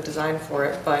don't have the design for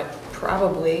it, but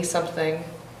probably something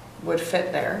would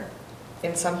fit there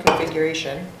in some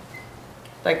configuration?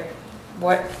 Like,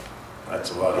 what?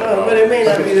 That's a lot of. No, but it may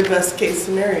not be the best case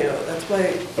scenario, that's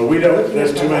why. But we don't,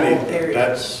 there's too many,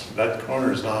 Areas. that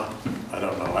corner's not, I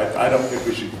don't know, I don't think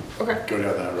we should Okay. go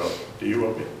down that road. Do you,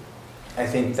 Opie? I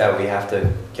think that we have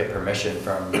to get permission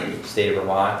from the state of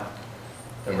Vermont,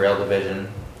 the rail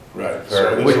division. Right,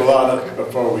 so there's a lot of,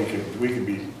 before we can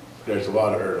be, there's a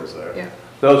lot of hurdles there. Yeah.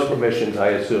 Those permissions, I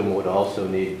assume, would also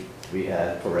need to be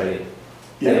had for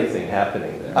anything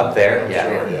happening there. Up there, I'm yeah.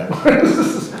 sure,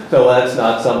 yeah. So that's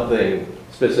not something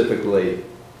specifically,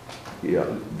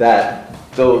 that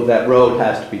road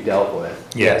has to be dealt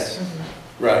with. Yes.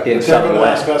 Right. In But they're some gonna way.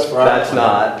 ask us for our That's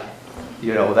plan.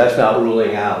 that's not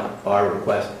ruling out our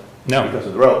request No. because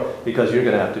of the road, because you're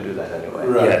gonna have to do that anyway.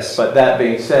 Right. Yes. But that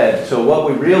being said, so what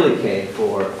we really came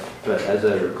for, but as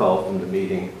I recall from the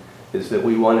meeting, is that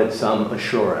we wanted some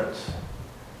assurance.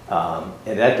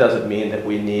 And that doesn't mean that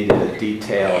we needed a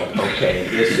detailed, okay,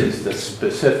 this is the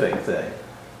specific thing.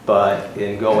 But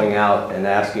in going out and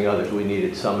asking others, we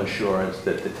needed some assurance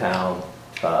that the town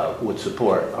would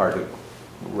support Hardwick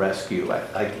Rescue.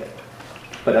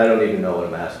 But I don't even know what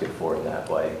I'm asking for in that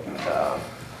way.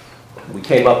 We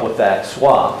came up with that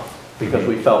swap because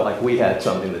we felt like we had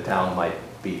something the town might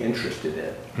be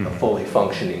interested in, a fully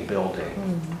functioning building,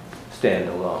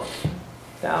 standalone.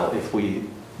 Now, if we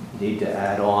need to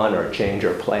add on or change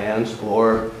our plans,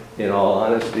 or in all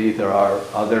honesty, there are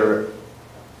other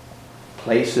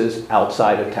places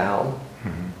outside of town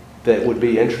that would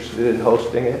be interested in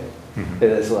hosting it, and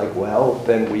it's like, well,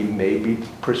 then we maybe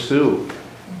pursue.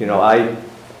 I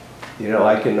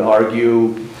can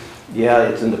argue, yeah,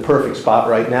 it's in the perfect spot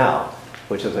right now,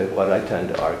 which is what I tend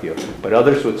to argue. But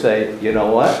others would say, you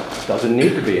know what, it doesn't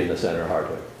need to be in the center of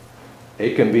Hardwick.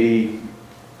 It can be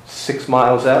 6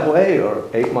 miles that way or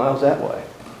 8 miles that way,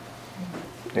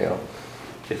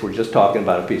 if we're just talking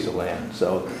about a piece of land.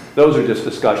 So those are just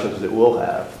discussions that we'll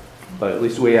have, but at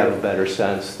least we have a better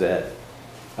sense that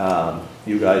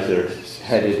you guys are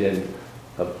headed in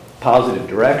a positive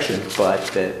direction, but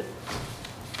that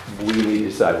we need to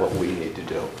decide what we need to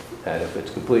do. And if it's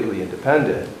completely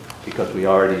independent, because we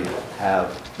already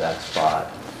have that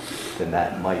spot, then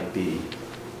that might be,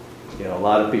 a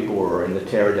lot of people were in the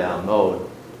tear down mode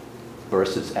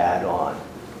versus add on.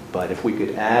 But if we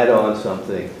could add on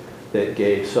something that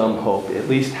gave some hope, at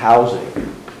least housing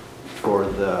for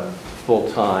the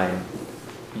full-time,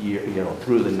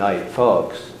 through the night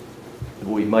folks,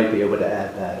 we might be able to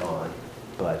add that on.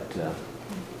 But,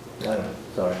 I don't know,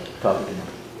 sorry, talking to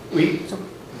you.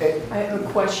 I have a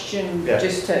question, Yeah.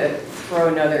 just to throw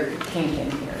another kink in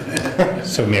here.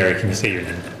 So Mary, can you say your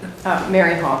name?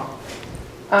 Mary Hall.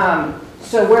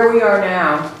 So where we are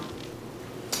now,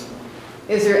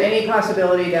 is there any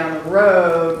possibility down the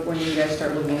road, when you guys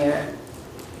start looking at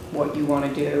what you want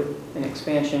to do in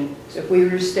expansion, so if we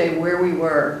were to stay where we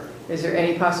were, is there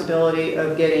any possibility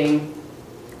of getting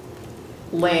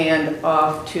land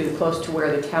off to close to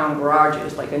where the town garage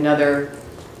is, like another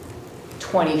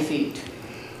 20 feet?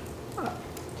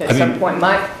 At some point,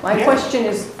 my question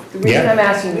is, the reason I'm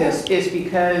asking this is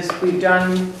because we've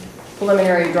done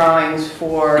preliminary drawings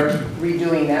for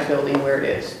redoing that building where it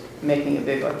is, making it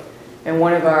bigger. And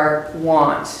one of our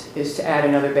wants is to add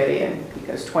another bay in,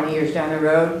 because 20 years down the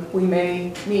road, we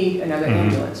may need another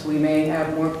ambulance. We may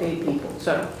have more paid people.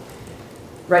 So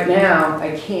right now,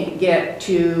 I can't get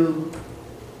to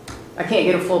I can't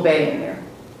get a full bay in there,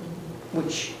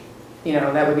 which, you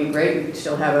know, that would be great. We could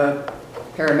still have a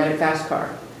paramedic fast car.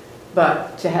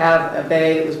 But to have a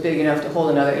bay that was big enough to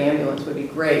hold another ambulance would be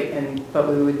great, but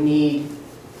we would need,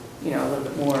 you know, a little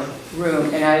bit more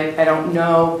room. And I don't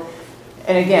know,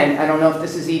 and again, I don't know if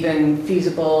this is even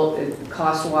feasible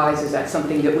cost-wise. Is that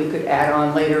something that we could add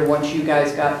on later once you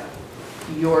guys got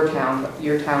your town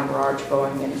garage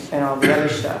going and all the other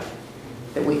stuff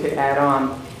that we could add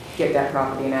on, get that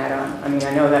property and add on? I mean,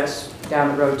 I know that's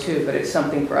down the road too, but it's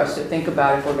something for us to think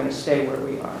about if we're going to stay where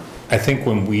we are. I think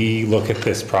when we look at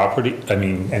this property, I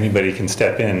mean, anybody can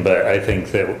step in, but I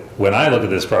think that when I look at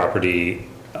this property,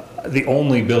 the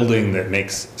only building that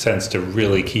makes sense to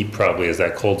really keep probably is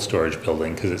that cold storage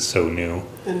building, because it's so new.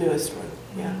 The newest one,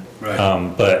 yeah.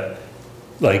 Right. But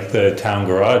like the town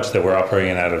garage that we're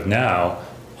operating out of now,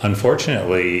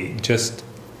 unfortunately, just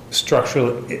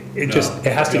structurally, it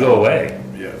has to go away.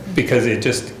 Yeah. Because it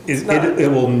just,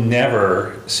 it will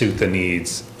never suit the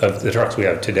needs of the trucks we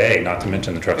have today, not to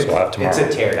mention the trucks we'll have tomorrow. It's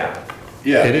a tear down.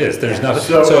 Yeah. It is, there's nothing,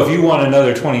 So- so if you want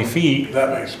another 20 feet,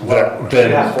 That makes a lot more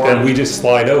sense. then we just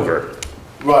slide over.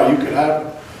 Well, you could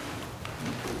have,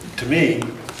 to me,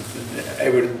 I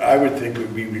would think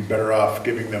we'd be better off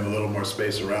giving them a little more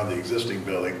space around the existing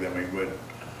building than we would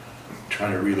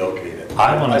trying to relocate it.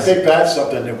 I think that's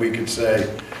something that we could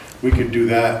say, we could do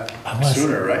that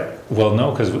sooner, right? Well,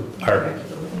 no, because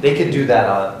They could do that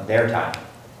on their time.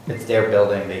 It's their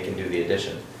building, they can do the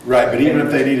addition. Right, but even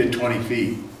if they needed 20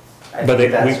 feet, I But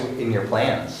think that's in your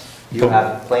plans. You But-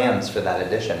 have plans for that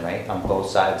addition, right, on both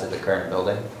sides of the current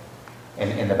building?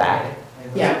 In the back?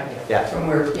 Yeah. Yeah. From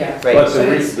where, yeah. Right. But So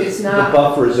the it's not.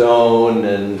 buffer zone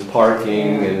and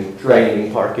parking and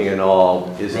training parking and all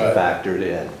isn't Right. factored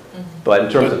in. But in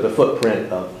terms of the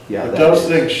footprint of, yeah. but that those is-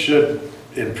 things should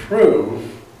improve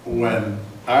when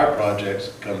our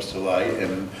project comes to light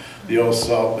and the old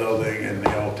salt building and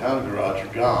the old town garage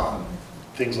are gone.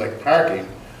 Things like parking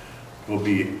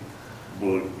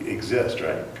will exist,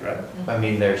 right? Correct? I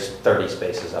mean, there's 30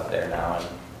 spaces up there now and.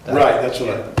 Right, that's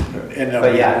what and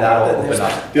But yeah, that'll open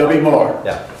up. there'll be more.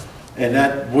 Yeah. And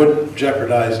that wouldn't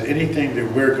jeopardize anything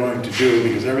that we're going to do,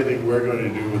 because everything we're going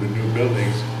to do with the new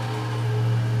buildings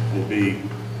will be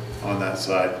on that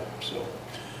side, so.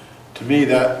 To me,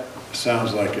 that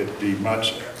sounds like it'd be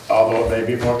much, although it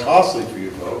may be more costly for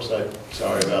you folks, I'm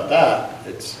sorry about that.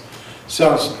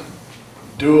 Sounds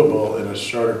doable in a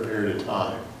shorter period of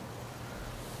time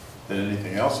than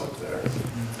anything else up there.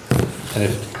 and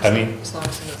if, I mean, As long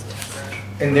as it's the garage.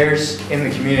 And there's, in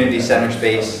the community center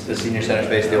space, the senior center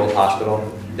space, the old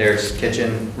hospital, there's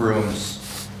kitchen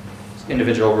rooms,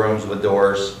 individual rooms with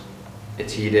doors,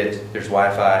 it's heated, there's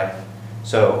Wi-Fi.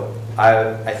 So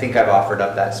I think I've offered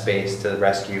up that space to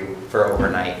rescue for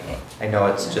overnight. I know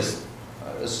it's just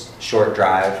a short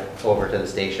drive over to the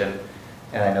station,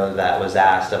 and I know that was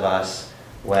asked of us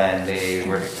when they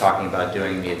were talking about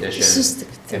doing the This is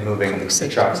addition the and moving public the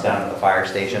safety trucks down building. to the fire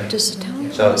station. Does the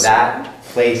town? So that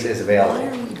place is Why are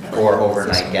available we for calling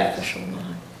overnight this guests official lot?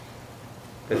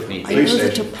 if need I be. know Police the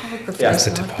station. topography Yeah. is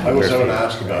It's a not. I was going to Topography,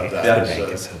 ask about right? that The as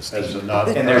bank is so a steep. not.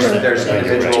 And there's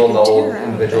individual, the old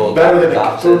individual. Better than a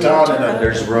offices. futon and a.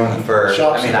 There's room for,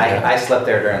 I mean, I slept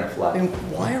there during the I flood. mean,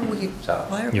 why are we, So,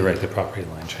 why are we? you're right, the property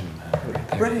line shouldn't matter right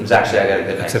there. Right. it was actually, I got a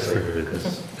good night's Except for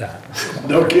sleep. that.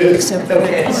 No kids, Except for No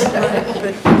that. kids.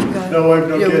 Right, but you've got- no wife,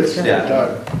 no yeah, we've kids, got- Yeah.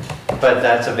 done. But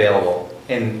that's available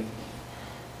in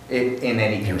any You're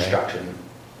right. construction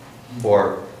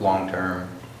or long-term.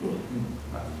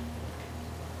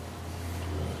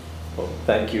 Well,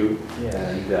 thank you.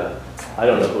 And I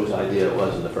don't know whose idea it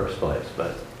was in the first place,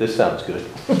 but this sounds good.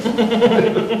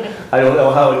 I don't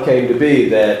know how it came to be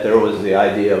that there was the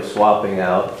idea of swapping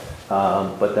out,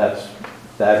 but that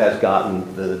has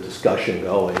gotten the discussion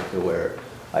going to where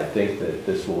I think that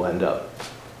this will end up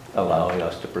allowing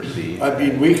us to proceed. I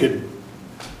mean,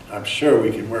 I'm sure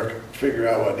we can figure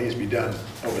out what needs to be done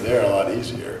over there a lot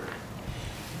easier.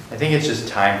 I think it's just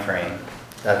time frame.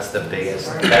 That's the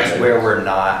biggest, that's where we're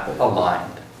not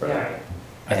aligned. Yeah.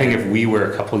 I think if we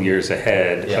were a couple years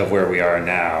ahead Yeah. of where we are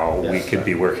now, we Yes. could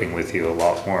be working with you a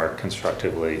lot more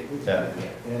constructively. Yeah.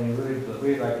 And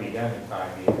we'd like to be done in 5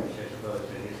 years as opposed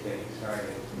to just getting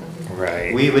started.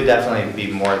 Right. We would definitely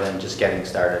be more than just getting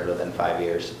started within 5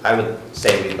 years. I would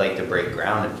say we'd like to break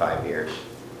ground in 5 years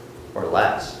or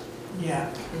less, Yeah.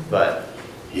 but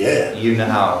Yeah, you know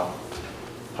how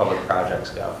public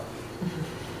projects go.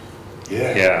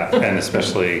 yeah. Yeah, and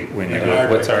especially when you Like look,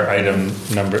 Hardwick. what's our item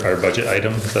number, our budget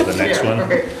item, so the next Yeah, one?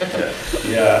 right.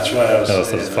 Yeah, that's why I was. No,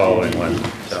 so it's the following one.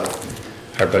 So,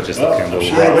 our budget's looking a little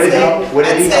Sure. rough.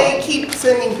 I'd say keep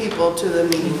sending people to the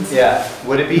meetings. Yeah,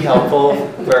 would it be helpful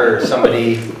for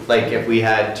somebody, like if we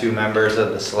had 2 members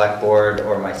of the select board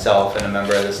or myself and a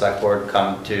member of the select board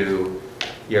come to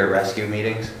your rescue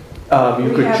meetings?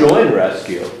 You could join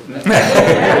rescue.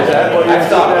 I've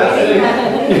thought about it.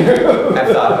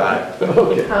 I've thought about it.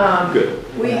 Okay,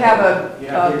 good. We have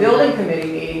a building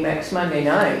committee meeting next Monday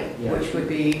night, which would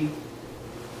be,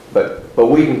 But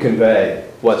we can convey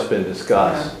what's been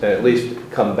discussed, and at least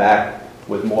come back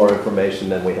with more information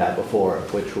than we had before,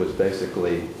 which was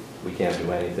basically, we can't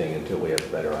do anything until we have a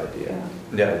better idea.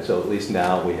 Yeah. And so at least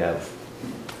now we have,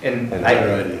 And And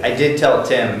I did tell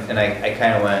Tim, and I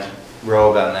kind of went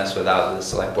rogue on this without the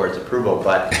select board's approval,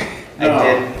 but I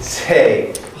did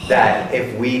say that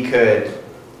if we could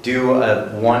do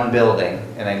one building,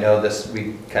 and I know this,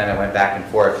 we kind of went back and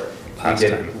forth. We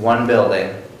did one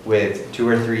building with 2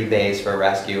 or 3 bays for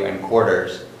rescue and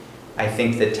quarters. I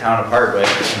think the town of Hardwick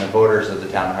and the voters of the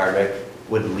town of Hardwick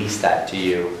would lease that to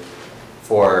you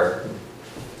for,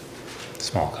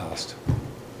 Small cost.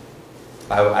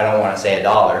 I don't want to say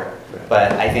 $1,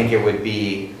 but I think it would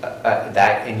be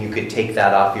that, and you could take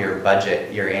that off your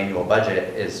budget, your annual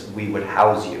budget, is we would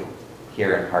house you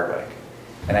here in Hardwick.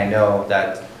 And I know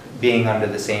that being under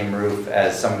the same roof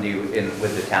as somebody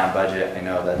with the town budget, I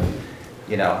know that,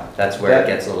 you know, that's where it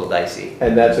gets a little dicey.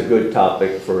 and that's a good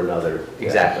topic for another.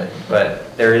 Exactly,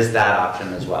 but there is that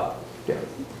option as well. Yeah.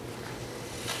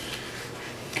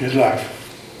 Good luck.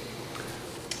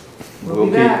 we'll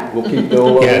be back. We'll keep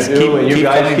doing what Yes, we do, and you keep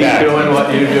guys coming keep back. doing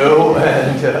what you do,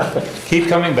 and, Keep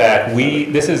coming back.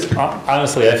 This is,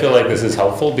 honestly, I feel like this is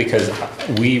helpful because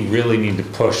we really need to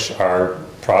push our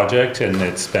project and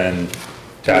it's been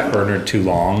backburnered too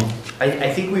long.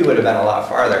 I think we would have been a lot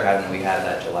farther hadn't we had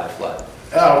that July flood.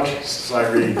 Oh, Jesus,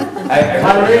 Irene. I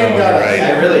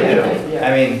right. really do.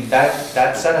 I mean, that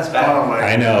set us back. Oh, my.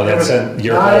 I know, It that's was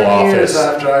your whole 9 years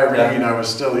office. after Irene, I was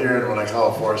still hearing when I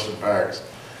called Forest and Parks.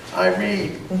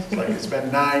 Irene, it's like it's been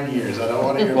 9 years, I don't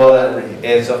want to hear Well, about Irene.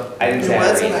 it's, I didn't It say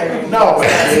wasn't Irene. Irene. No,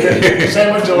 but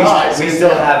same with July. We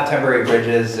still have temporary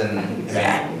bridges and,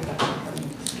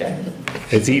 okay.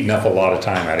 It's eaten up a lot of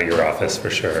time out of your office for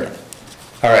sure.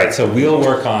 All right, so we'll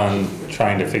work on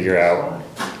trying to figure out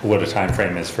what a time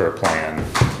frame is for a plan.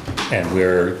 And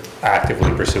we're actively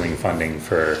pursuing funding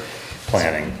for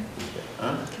planning.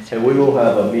 and we will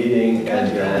have a meeting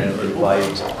and then invite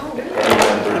any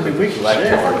members of the select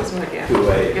board to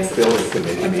a building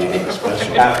committee meeting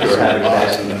after having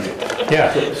that.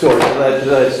 Yeah,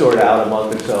 Let's sort out a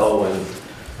month or so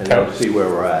and then see where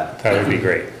we're at. that would be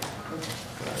great.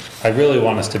 I really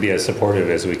want us to be as supportive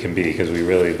as we can be because we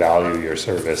really value your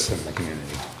service in the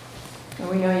community. And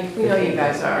we know you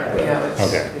guys are, you know,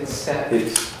 Okay. it's,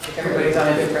 It's, everybody's on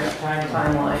a different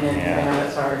timeline, and I know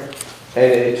that's hard.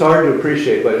 and it's hard to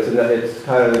appreciate, but it's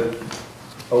kind of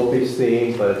Opie's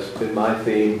theme, but it's been my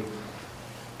theme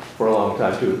for a long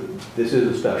time too. This is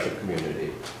a special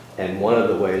community, and one of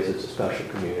the ways it's a special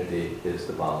community is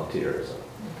the volunteerism.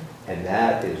 And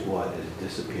that is what is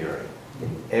disappearing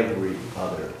in every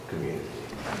other community.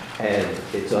 And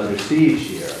it's under siege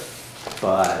here,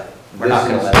 but We're not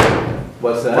gonna let it.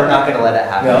 What's that? We're not gonna let it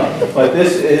happen. No, but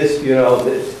this is, you know,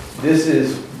 this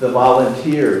is the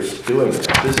volunteers doing this.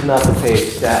 This is not the paid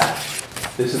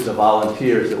staff. This is the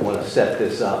volunteers that want to set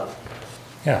this up,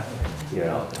 Yeah, you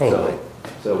know. Totally.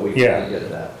 So we Yeah. can get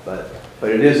that, but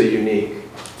it is a unique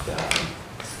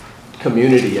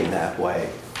community in that way,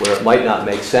 where it might not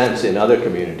make sense in other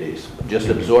communities. Just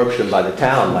absorption by the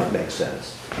town might make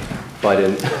sense. But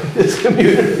in this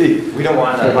community. We don't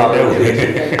want that.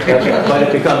 But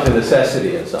it becomes a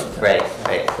necessity in some. Right,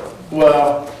 right.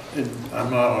 Well, I'm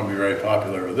not going to be very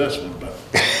popular with this one, but.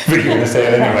 but you're gonna say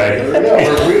it anyway.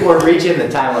 There we go. We're reaching the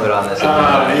time limit on this.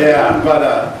 Yeah,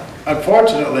 but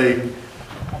unfortunately,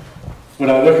 when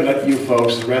I look at you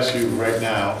folks, the rescue right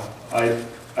now, I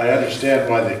understand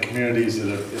why the communities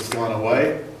that it's gone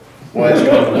away, why it's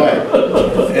gone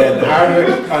away. And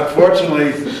Hardwick,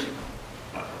 unfortunately,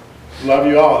 love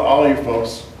you all you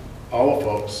folks, all the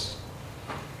folks,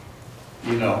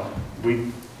 you know,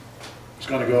 it's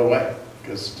gonna go away,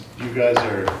 because you guys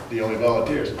are the only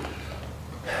volunteers.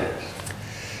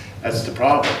 That's the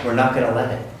problem. We're not gonna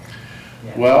let it.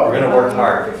 Well, We're gonna work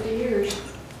hard. 50 years.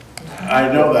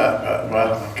 I know that, but,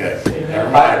 well, okay. Never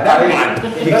mind.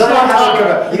 Let's Let's not talk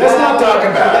about it. Let's not talk You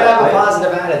about gotta it. have a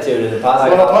positive attitude and a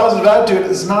positive. Well, a positive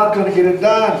attitude is not gonna get it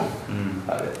done.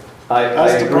 I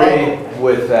That's the agree problem.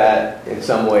 with that in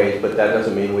some ways, but that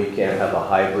doesn't mean we can't have a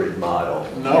hybrid model.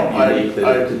 No, unique to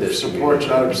I this support you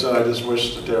community. 100%. I just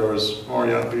wish that there was more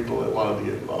young people that wanted to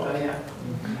get Oh, involved. yeah.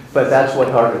 But that's what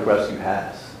Hardwick Rescue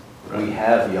has. we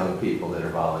have young people that are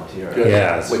volunteering. Good.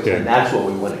 Yeah, that's Which- good. And that's what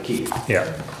we want to keep. Yeah,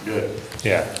 Good.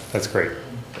 yeah, that's great.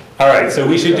 All right, so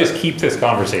we should just keep this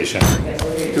conversation.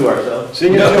 To ourselves. See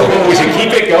you No, we should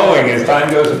keep it going as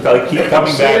time goes, like, keep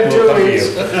coming See you back, in we'll 2 come to you.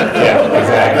 weeks. Yeah,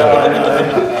 exactly.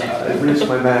 I've reached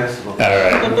my maximum. All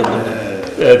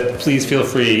right. Please feel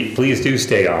free, please do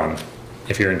stay on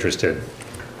if you're interested.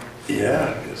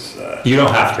 Yeah, 'cause, You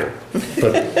don't have to,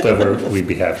 but we'd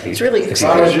be happy. It's really if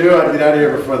I was you, I'd get out of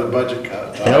here before the budget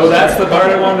cut. No, that's the part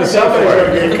I wanted to say Somebody's for.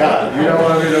 gonna get cut. You don't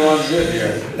want to be the one sitting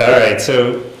here. All right,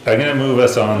 so I'm gonna move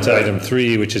us on to item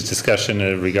 3, which is discussion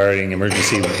regarding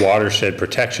emergency watershed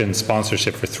protection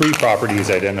sponsorship for 3 properties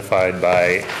identified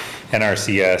by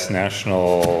NRCS,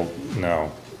 Natural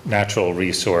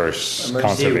Resource Emergency-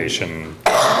 Conservation.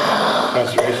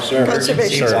 Conservation Service.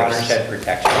 Conservation. Emergency watershed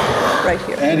protection. right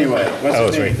here. Anyway, what's Oh, the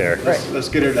it's name? right there. Let's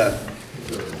get her done.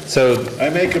 So, I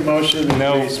make a motion that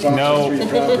No, we sponsor no. 3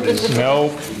 properties. no,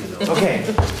 Okay,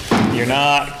 you're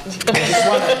not. I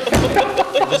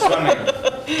just want to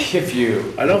give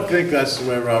you, I don't think that's the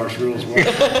way Robert's rules work.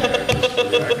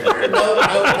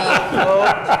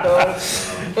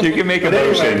 You can make a But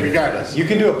anyway, motion. regardless. you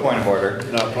can do a point of order.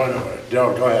 No, point of order.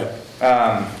 Joe, go ahead.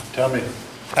 Tell me.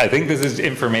 I think this is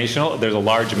informational. There's a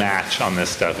large match on this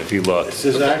stuff, if you look. It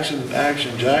says Action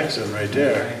Jackson right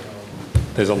there.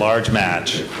 There's a large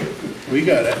match. We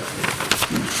got it.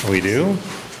 We do?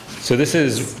 So this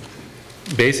is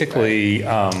basically,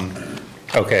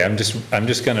 okay, I'm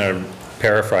just gonna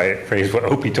paraphrase what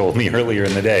Opie told me earlier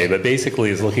in the day, but basically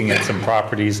is looking at some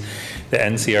properties the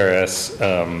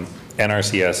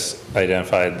NRCS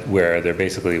identified where they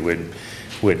basically would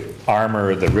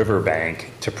armor the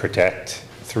riverbank to protect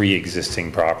 3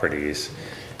 existing properties.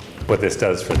 What this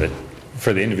does for the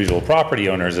individual property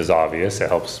owners is obvious. It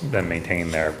helps them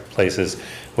maintain their places.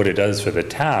 What it does for the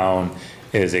town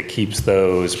is it keeps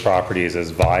those properties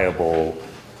as viable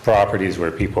properties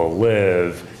where people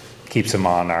live, keeps them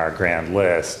on our grand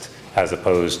list, as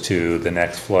opposed to the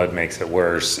next flood makes it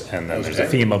worse, and then there's a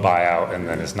Okay. FEMA buyout, and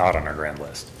then it's not on our grand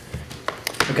list.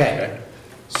 Okay,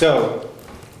 so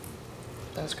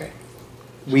That was great.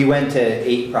 we went to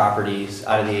 8 properties.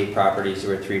 Out of the 8 properties,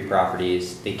 there were 3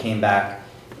 properties. They came back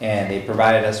and they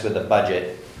provided us with a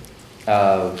budget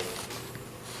of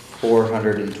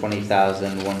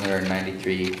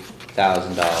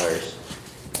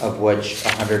 $420,193,000, of which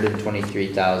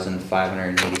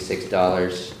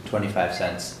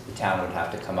 $123,586.25 the town would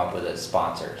have to come up with as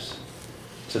sponsors.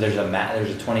 So there's a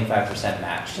 25%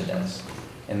 match to this,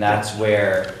 and that's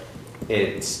where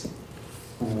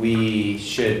we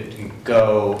should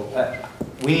go.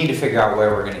 We need to figure out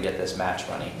where we're going to get this match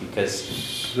money, because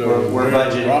So we're where are the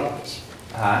budgeting. properties?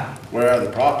 Where are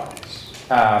the properties?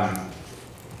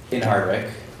 In Hardwick,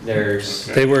 there's,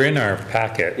 They were in our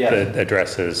packet, Yeah. the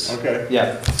addresses. Okay.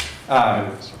 yeah.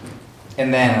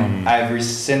 And then I've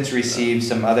since received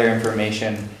some other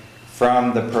information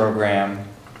from the program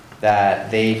that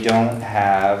they don't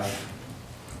have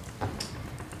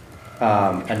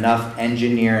enough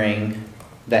engineering,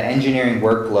 the engineering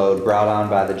workload brought on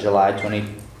by the July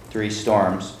 23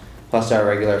 storms, plus our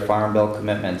regular farm bill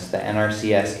commitments. The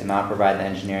NRCS cannot provide the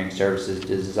engineering services to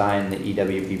design the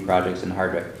EWP projects in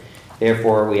Hardwick.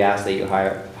 Therefore, we ask that you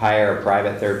hire a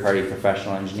private third-party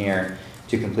professional engineer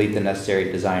to complete the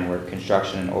necessary design work,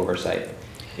 construction, and oversight.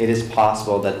 It is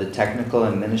possible that the technical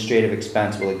and administrative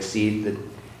expense will exceed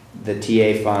the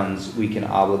TA funds we can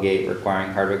obligate,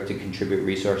 requiring Hardwick to contribute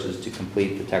resources to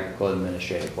complete the technical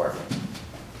administrative work.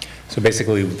 So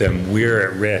basically, then we're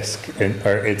at risk,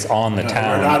 or it's on the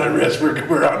town. We're not at risk,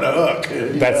 we're on the hook.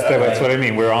 That's what I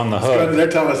mean, we're on the hook. They're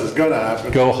telling us it's gonna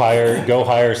happen. Go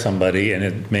hire somebody, and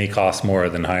it may cost more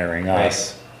than hiring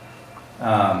us.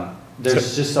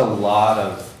 There's just a lot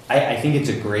of, I think it's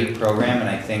a great program, and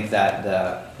I think that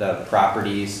the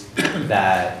properties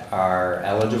that are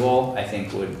eligible, I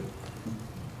think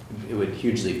it would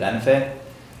hugely benefit.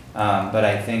 But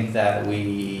I think that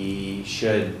we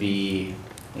should be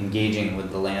engaging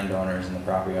with the landowners and the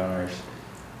property owners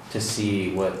to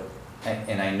see what,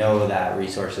 and I know that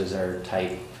resources are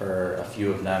tight for a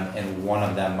few of them, and one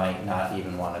of them might not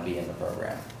even want to be in the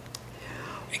program.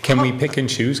 Can we pick and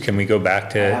choose? Can we go back I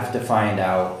to, have to find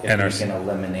out if NRC. we can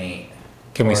eliminate.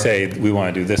 can we or- say, we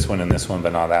want to do this one and this one,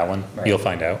 but not that one? Right. You'll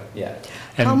find out. Yeah,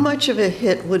 How And much of a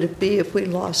hit would it be if we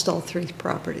lost all 3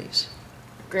 properties?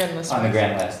 Grand list. on the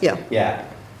grant list. Yeah. Yeah,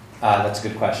 that's a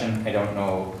good question. I don't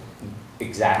know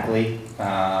exactly.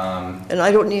 And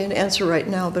I don't need an answer right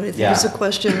now, but I think it's a Yeah.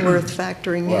 question worth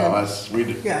factoring Well, in. that's,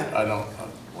 Yeah. I don't,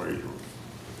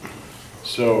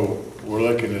 so we're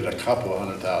looking at a couple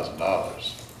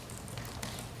 $100,000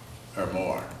 or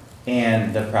more.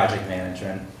 and the project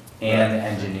management, and the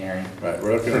engineering. Right,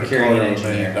 we're looking at Procuring an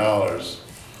 $250,000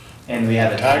 And we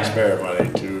have a time. taxpayer money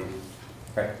to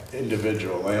Right.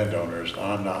 individual landowners.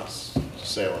 I'm not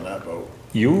sailing that boat.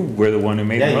 You were the one who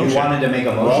made the Yeah, motion. you wanted to make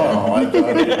a motion. Well, I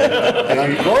thought,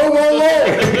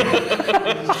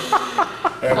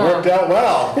 it worked out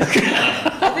well.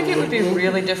 I think it would be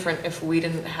really different if we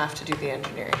didn't have to do the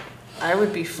engineering. I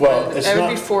would be for, Well, it's I would not-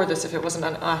 be for this if it wasn't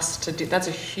on us to do, that's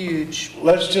a huge,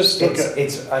 Let's just look at,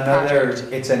 It's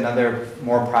another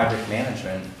more project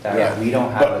management Yeah. that we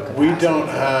don't have the but capacity. we don't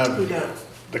We have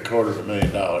don't. the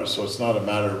 $250,000, so it's not a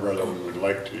matter of whether we would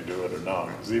like to do it or not.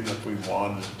 Because even if we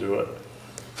wanted to do it,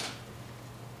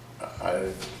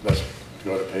 let's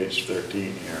go to page 13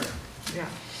 here. yeah.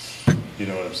 You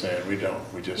know what I'm saying?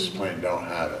 We just plain don't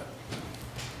have it.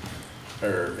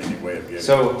 Or any way of getting it.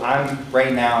 So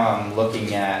right now, I'm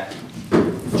looking at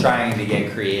trying to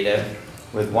get creative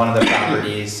with one of the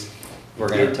properties. We're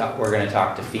gonna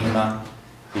talk to FEMA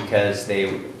because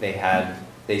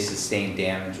they sustained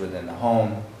damage within the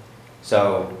home.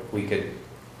 So we could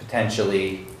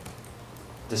potentially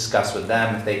discuss with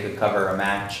them if they could cover a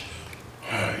match.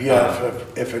 Yeah,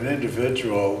 if an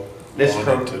individual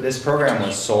wanted to. This program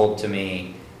was sold to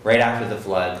me right after the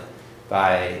flood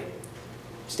by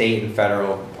state and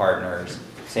federal partners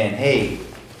saying, hey,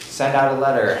 send out a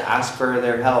letter, ask for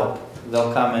their help,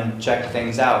 they'll come and check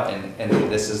things out, and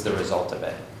this is the result of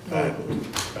it. Bad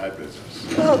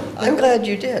business. Well, I'm glad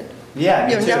you did. Yeah,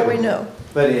 me You know, now too. we know.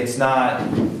 But it's not,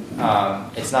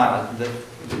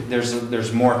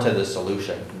 there's more to the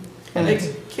solution. And it's,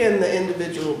 Can the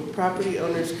individual property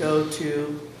owners go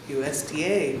to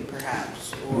USDA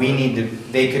perhaps? Or-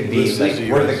 they could be, This like, is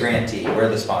the we're the US. grantee, we're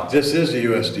the sponsor. This is the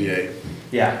USDA,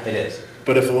 Yeah, it is.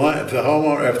 but if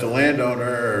the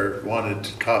landowner wanted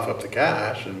to cough up the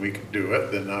cash and we could do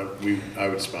it, then I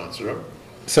would sponsor them.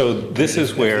 So this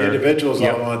is where. If the individuals all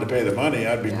Yep. wanted to pay the money,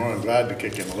 I'd be more than glad to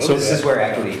kick in a little bit. So this is where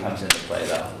equity comes into play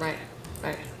though. Right,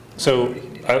 right. So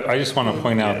I just want to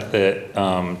point out that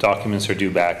documents are due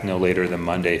back no later than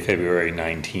Monday, February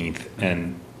 19th.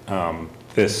 And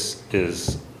this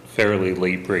is fairly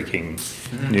late-breaking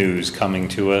news coming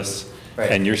to us.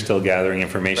 Right. And you're still gathering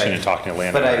information and Right. talking to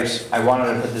But landowners. I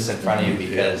wanted to put this in front of you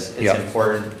because it's Yeah.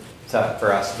 important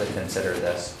for us to consider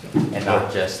this and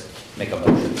not just make a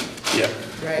motion. Yeah,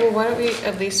 Right. Well, why don't we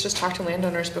at least just talk to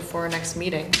landowners before our next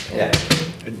meeting? Yeah.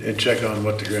 and check on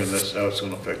what the grand list, how it's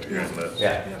gonna affect the grand list.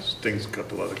 Yeah. Things, a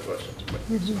couple other questions. but-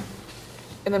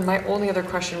 And then my only other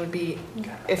question would be,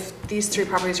 if these 3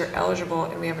 properties are eligible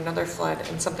and we have another flood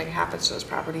and something happens to those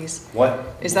properties,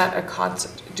 What, is that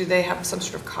do they have some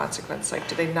sort of consequence? Like,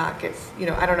 do they not get,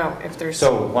 I don't know if there's.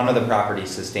 so one of the properties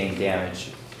sustained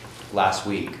damage last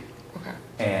week Okay,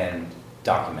 and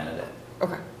documented it.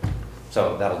 okay,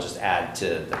 So that'll just add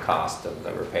to the cost of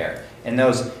the repair. And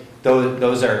those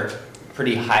are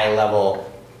pretty high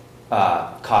level,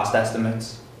 cost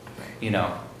estimates,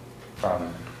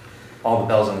 from all the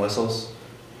bells and whistles.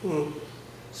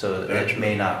 So it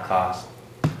may not cost.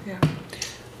 yeah.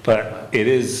 But it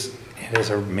is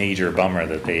a major bummer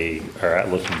that they are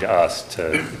looking to us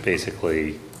to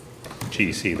basically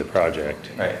GC the project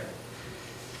Right.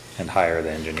 and hire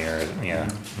the engineer, yeah.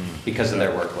 Because of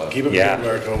their workload. Keep it Yeah.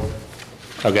 moving, Marco.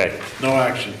 Okay, No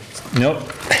action. nope.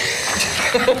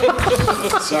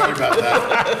 Sorry about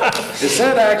that. It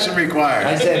said action I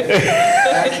required. said,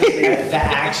 the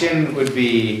action would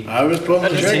be I was pulling the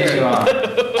continue trigger. on. Keep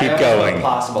I don't know going. what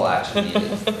possible action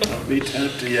needed. Don't be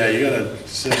tempted, yeah, you gotta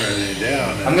simmer everything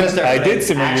down. I'm gonna start. I putting did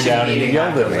simmer you action down and you meeting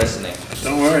yelled at after me. Listening.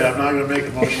 Don't worry, I'm not gonna make a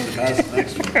motion to pass the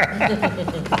next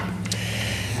one.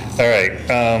 All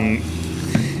right,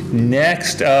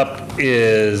 next up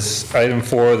is item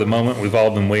 4, the moment we've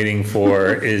all been waiting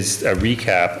for is a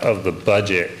recap of the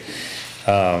budget.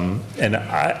 And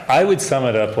I would sum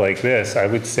it up like this. I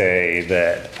would say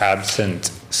that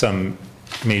absent some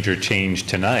major change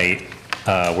tonight,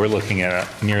 we're looking at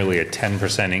nearly a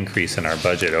 10% increase in our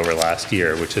budget over last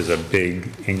year, which is a big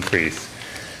increase.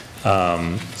 It's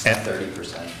not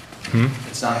 30%.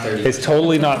 It's not 30%. It's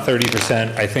totally not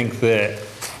 30%. I think that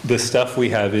the stuff we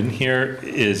have in here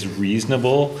is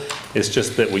reasonable. It's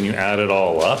just that when you add it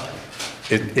all up,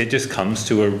 it just comes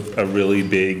to a really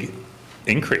big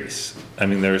increase. I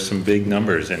mean, there are some big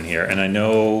numbers in here, and I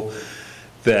know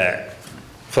that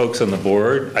folks on the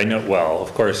board, well,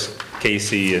 of course,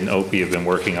 Casey and Opie have been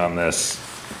working on this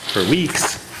for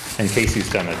weeks, and Casey's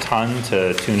done a ton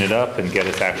to tune it up and get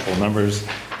us actual numbers.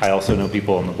 I also know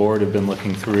people on the board have been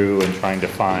looking through and trying to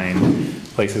find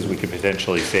places we could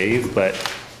potentially save, but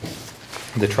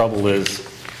the trouble is,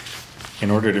 in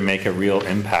order to make a real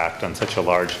impact on such a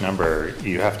large number,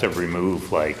 you have to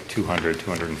remove like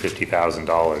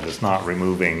 $250,000. It's not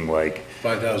removing like,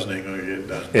 5,000 ain't gonna get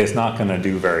done. it's not gonna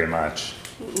do very much.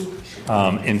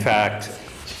 In fact,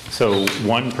 so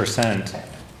 1%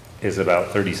 is about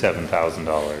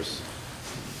 $37,000,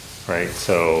 right?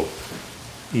 So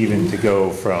even to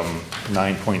go from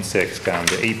 9.6 down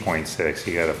to 8.6,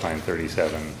 you gotta find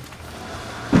 37.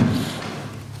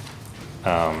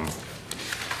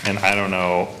 And I don't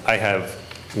know, I have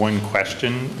one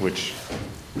question, which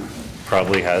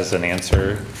probably has an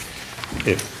answer.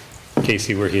 If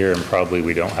Casey were here, and probably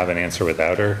we don't have an answer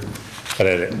without her, but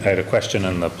I had a question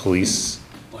on the police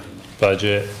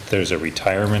budget. There's a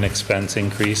retirement expense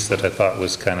increase that I thought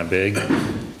was kind of big,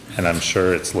 and I'm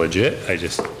sure it's legit. I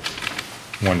just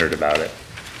wondered about it.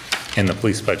 In the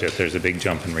police budget, there's a big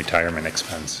jump in retirement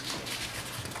expense.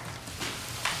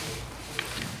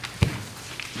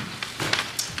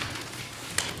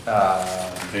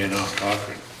 Paying off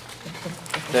Cochran.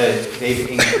 They've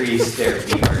increased their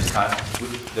Beamers,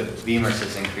 the Beamers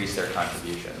has increased their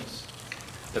contributions,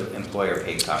 the employer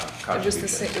paid It was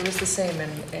contributions. it was the same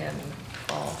in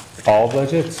all. All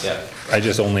budgets? Yeah. I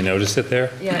just only noticed it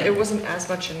there? Yeah, it wasn't as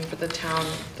much in, but the town,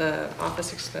 the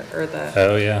office expense, or the,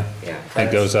 Oh, yeah. yeah.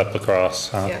 It goes up across,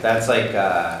 huh? Yeah. That's like,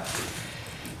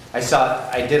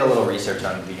 I did a little research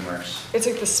on Beamers. It's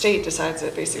like the state decides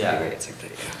it, basically, Yeah. right? It's like the,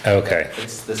 yeah. Okay,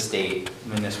 It's the state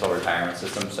municipal retirement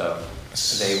system, so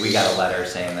we got a letter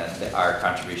saying that our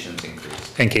contributions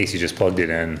increased. in case you just plugged it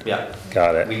in. Yeah,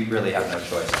 Got it. we really have no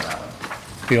choice on that one.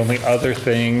 The only other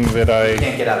thing that You I,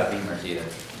 can't get out of Beamers either.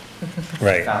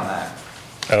 right, Found that.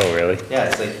 oh, really? Yeah,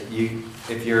 it's like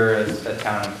if you're a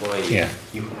town employee, Yeah.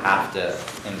 you have to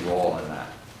enroll in that.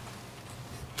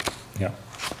 Yeah,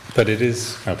 but it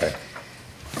is, okay.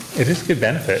 It is good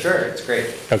benefit. Sure, it's great.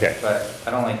 Okay. But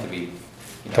I don't like to be,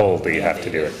 Told that you have to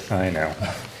do it, I know.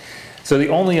 So the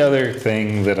only other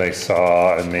thing that I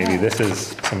saw, and maybe this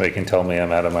is, somebody can tell me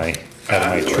I'm out of my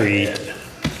tree.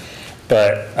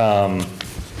 But,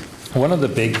 one of the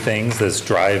big things that's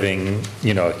driving,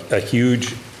 you know, a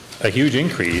huge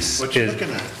increase What you is.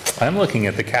 looking at? I'm looking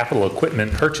at the capital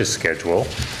equipment purchase schedule.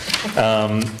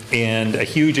 And a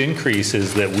huge increase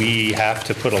is that we have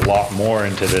to put a lot more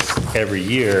into this every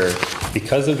year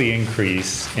because of the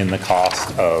increase in the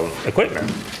cost of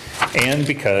equipment. And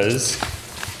because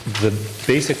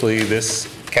basically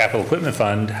this capital equipment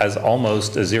fund has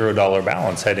almost a $0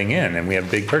 balance heading in, and we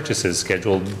have big purchases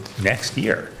scheduled next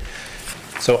year.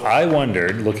 So I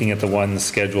wondered, looking at the ones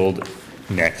scheduled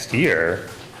next year,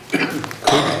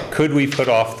 could we put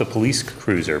off the police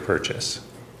cruiser purchase?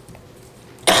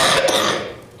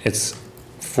 It's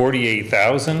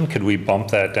 48,000, could we bump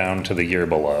that down to the year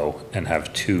below and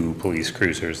have 2 police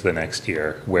cruisers the next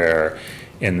year? Where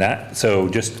in that, so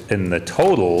just in the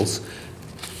totals,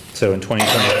 so in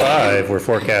 2025, we're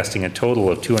forecasting a total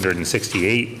of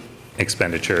 268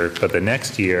 expenditure, but the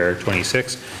next year,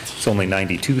 26, it's only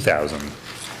 92,000.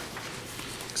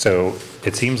 So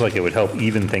it seems like it would help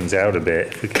even things out a bit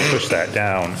if we could push that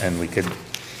down and we could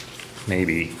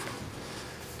maybe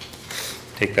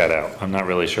take that out. I'm not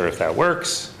really sure if that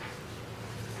works.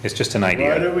 It's just an Why do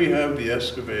idea. we have the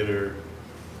excavator?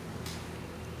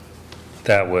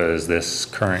 That was this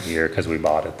current year because we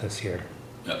bought it this year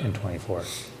Yep. in 24.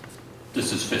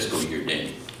 This is fiscal year,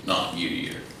 Danny, not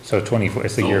year. So 24,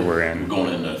 it's the year we're We're in.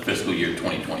 going into fiscal year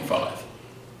 2025.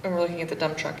 And we're looking at the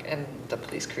dump truck and the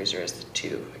police cruiser as the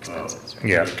two expenses, right?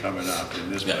 Yeah. They're coming up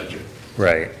in this Yeah. budget.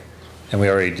 Right. And we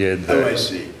already did Oh, I the,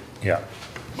 see. yeah.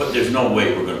 But there's no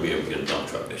way we're gonna be able to get a dump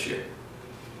truck this year.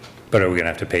 But are we gonna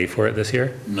have to pay for it this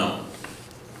year? No.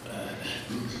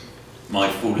 My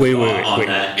food Wait, is wait, wait, on wait.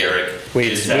 that, Eric.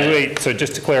 Wait, is that- wait, so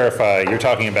just to clarify, you're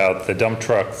talking about the dump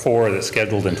truck 4 that's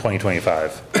scheduled in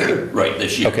 2025? Right,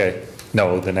 this year. Okay,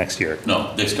 no, the next year.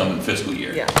 No, this coming fiscal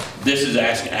year. Yeah. This is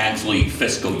actually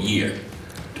fiscal year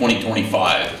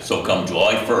 2025, so come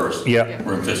July 1st. Yeah.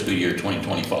 We're in fiscal year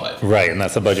 2025. Right, and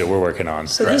that's the budget we're working on.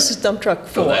 So this is dump truck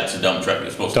So 4. that's the dump truck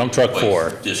that's supposed to. Dump be truck replaced 4.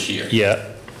 This year. Yeah,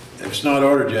 If it's not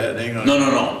ordered yet, it ain't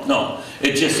gonna. No,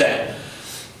 it's just that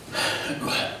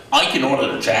I can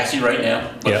order the chassis right now,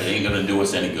 but it Yeah. ain't gonna do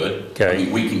us any good. Okay. I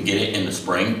mean, we can get it in the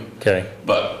spring, okay,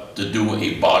 but to do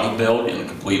a body build and a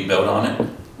complete build on it,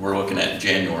 we're looking at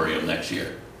January of next year.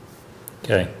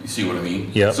 okay, You see what I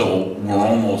mean? Yeah. So we're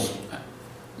almost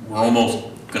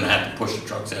gonna have to push the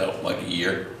trucks out like a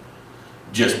year,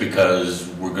 just because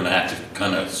we're gonna have to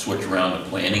kind of switch around the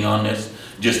planning on this,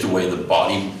 just the way the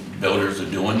body builders are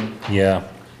doing, yeah,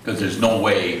 because there's no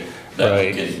way that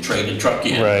Right. we can trade the truck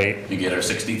in Right. and get our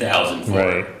 60,000 for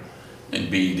Right. it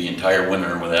and be the entire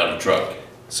winter without a truck.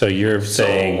 So you're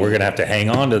saying So- we're gonna have to hang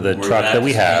on to the truck that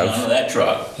we Hang on to have? that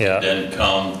truck. Yeah. Then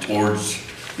come towards,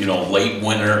 late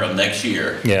winter of next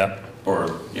year. Yeah,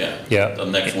 Or, Yeah. the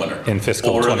next winter. In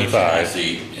fiscal Order the 25.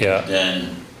 chassis, Yeah. and then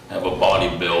have a body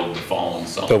build the following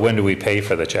but summer. when do we pay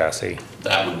for the chassis?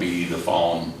 That would be the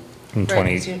following, In Right,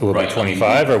 20, so you- will it be Right.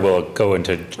 25 or will it go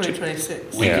into,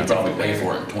 2026. we Yeah. could probably pay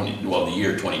for it in the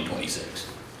year 2026.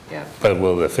 Yeah. but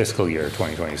will the fiscal year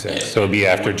 2026? Yeah. So it'll be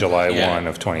after July Yeah. 1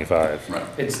 of 25? Right.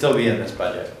 It'd still be in this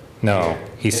budget. No,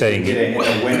 he's If saying, we did it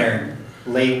in the winter,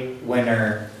 late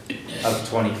winter of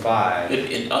 25,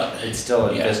 it's still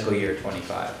in yeah. fiscal year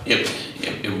 25. It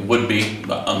would be,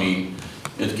 but I mean,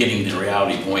 it's getting to the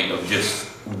reality point of just,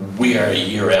 we are a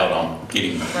year out on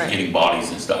Right. getting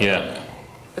bodies and stuff. Yeah. done now.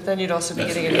 But then you'd also be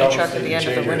That's- getting a We new almost truck at need the to end of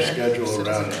the change our winter. schedule So it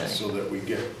around doesn't it really- so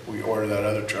that we order that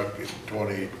other truck in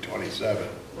 2027.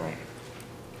 Right.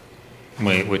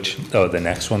 wait, which, oh, the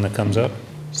next one that comes up?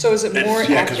 So is it more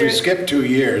Yeah, because we accurate? skipped 2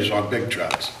 years on big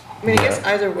trucks. I mean, I guess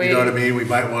either way. You know what I mean? We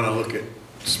might want to look at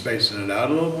spacing it out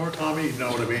a little more, Tommy, you know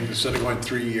what I mean? Instead of going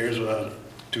 3 years without,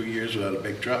 2 years without a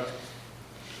big truck.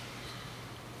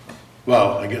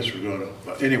 Well, I guess we're going to,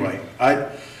 but anyway,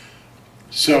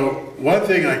 so one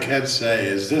thing I can say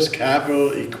is this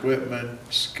capital equipment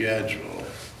schedule.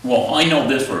 Well, I know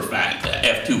this for a fact, that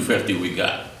F-250 we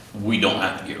got, we don't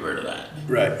have to get rid of that.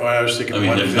 Right, well, I was thinking I mean,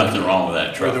 there's 150 nothing wrong with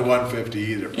that or the truck. 150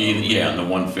 either. Yeah, and the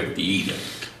 150 either.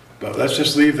 But let's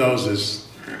just leave those as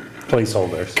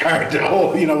Placeholders. card to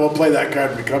hold, we'll play that card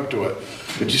when we come to it.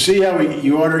 But you see how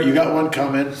you got one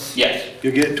coming, Yes,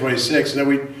 you get 26, and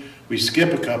then we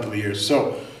skip a couple of years.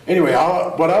 So anyway,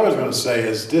 what I was gonna say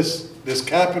is this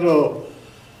capital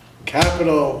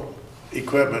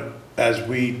equipment as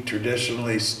we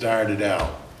traditionally started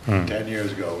out 10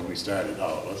 years ago when we started,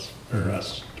 all of us, or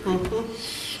us three.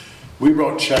 We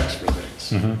wrote checks for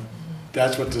things.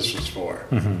 That's what this was for.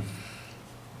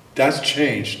 That's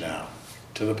changed now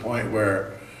to the point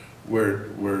where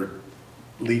we're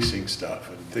leasing stuff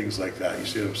and things like that. You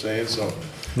see what I'm saying? So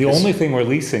The only thing we're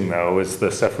leasing though is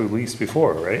the stuff we leased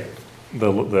before, right?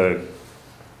 No?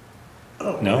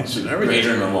 leasing everything.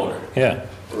 grader and a loader. Yeah,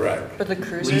 Right, But the Lease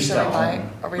cruisers, to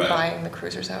are we Right. buying the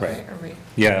cruisers outright? Are we?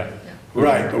 yeah,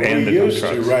 right, but And we the dump used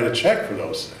to trucks. write a check for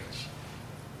those things.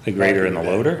 the grader and the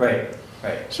loader? Right,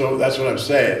 right. So that's what I'm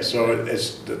saying, so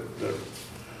it's,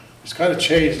 it's kind of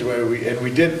changed the way and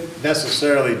we didn't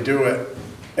necessarily do it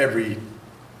every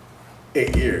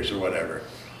 8 years or whatever.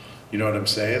 You know what I'm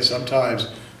saying? Sometimes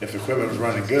if equipment was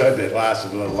running good, it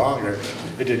lasted a little longer,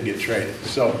 it didn't get traded.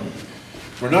 So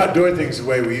we're not doing things the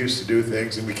way we used to do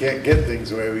things, and we can't get things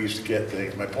the way we used to get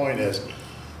things. My point is,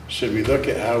 should we look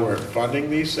at how we're funding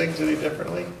these things any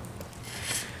differently?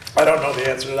 I don't know the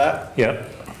answer to that. Yep,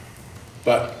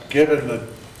 But given the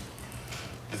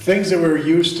things that we're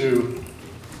used to,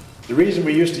 the reason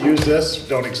we used to use this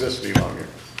don't exist any longer.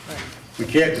 We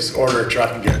can't just order a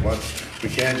truck and get one. We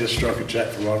can't just stroke a check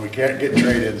for one. We can't get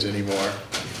trade-ins anymore.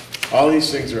 All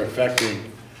these things are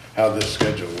affecting how this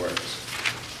schedule works.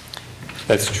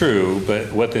 that's true,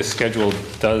 but what this schedule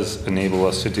does enable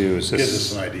us to do is Gives us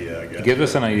just an idea, I guess. give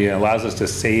us an idea, allows us to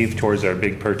save towards our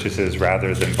big purchases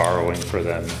rather than borrowing for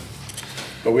them.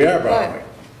 But we are borrowing.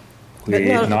 But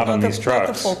Not on these Not the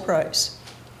trucks. full price.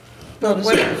 But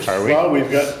what, Are we? Well,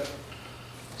 we've got,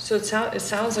 so it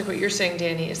sounds like what you're saying,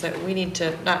 Danny, is that we need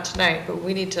to, not tonight, but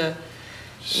we need to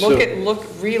So-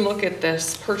 relook at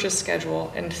this purchase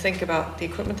schedule and think about the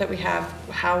equipment that we have,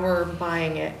 how we're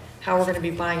buying it, how we're gonna be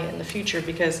buying it in the future,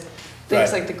 because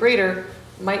things Right. like the grader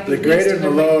might be the leased grader and the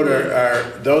there might load be- are,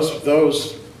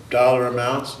 those dollar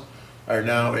amounts are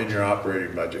now in your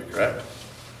operating budget, correct?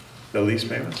 The lease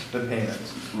payments? The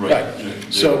payments. Right,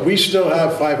 so we still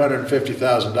have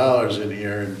 $550,000 in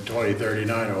here in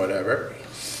 2039 or whatever.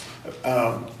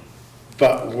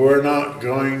 But we're not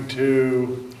going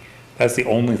to, That's the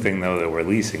only thing though that we're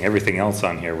leasing, everything else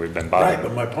on here we've been right, buying.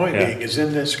 but my point Yeah. being is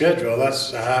in this schedule,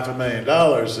 that's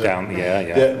 $500,000 that, Down, yeah,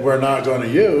 that we're not gonna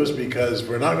use because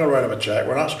we're not gonna write them a check,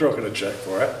 we're not stroking a check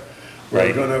for it.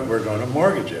 Right. We're gonna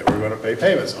mortgage it, we're gonna pay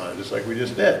payments on it, just like we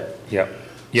just did. Yep,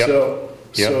 yep, So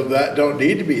Yep. that don't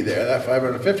need to be there, that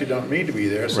 550 don't need to be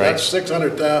there, so Right. that's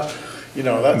 600,000,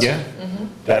 that's. yeah,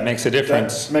 that makes a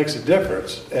difference. That makes a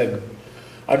difference, and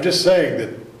I'm just saying that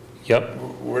Yep,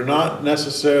 we're not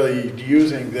necessarily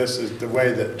using this as the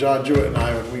way that John Jewett and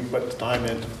I, when we put the time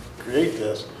in to create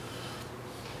this,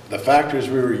 the factors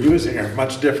we were using are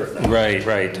much different now.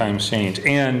 right, times change,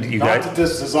 and you Not guys, that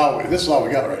this is all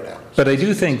we got right now. but I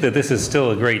do think that this is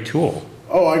still a great tool.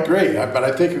 Oh, I agree, but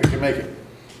I think we can make it.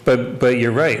 But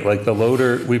you're right, like the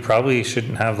loader, we probably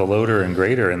shouldn't have the loader and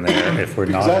grader in there if we're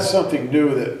Because that's not, something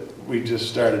new that we just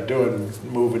started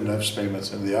moving those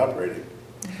payments into the operating.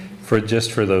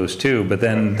 just for those two, but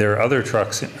then there are other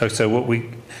trucks,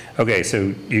 okay,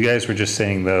 so you guys were just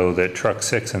saying though that truck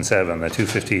 6 and 7, the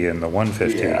 250 and the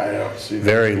 150, Yeah, I don't see that.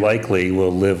 very likely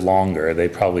will live longer, they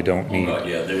probably don't Oh, need, God,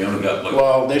 yeah, they only got like.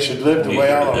 Well, they should live the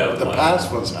way all of the 30,000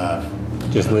 past ones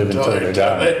have. just live until they're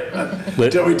done.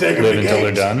 Until we take them Live to until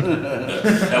they're gates. done?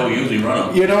 That's how we usually run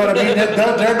them. You know what I mean?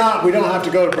 They're not, we don't have to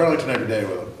go to Burlington every day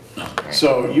with them. No.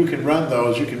 So you can run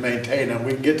those, you can maintain them,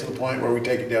 we can get to the point where we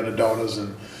take it down to Donuts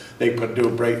and they do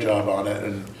a brake job on it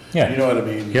and, Yeah. you know what I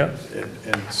mean? Yeah.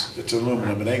 And it's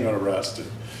aluminum, it ain't gonna rust. And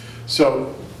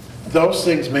so those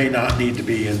things may not need to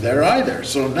be in there either.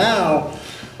 So now,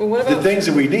 Well, what the about, things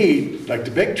that we need, like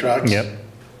the big trucks. Yep.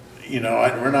 You know,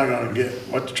 we're not gonna get,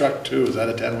 what's truck 2, is that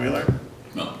a 10-wheeler?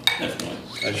 No, that's fine.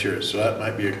 That's yours, so that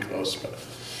might be a close, but,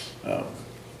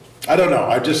 I don't know,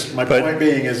 my But- point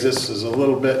being is this is a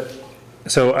little bit,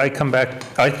 So I come back,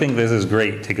 I think this is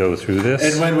great to go through this.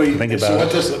 and when we, Think so about what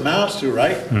it. this amounts to,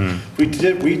 right?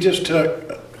 We just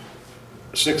took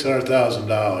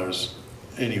 $600,000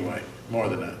 anyway, more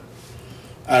than that,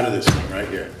 out of this thing right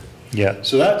here. Yeah,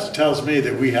 So that tells me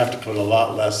that we have to put a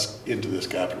lot less into this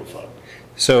capital fund.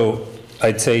 so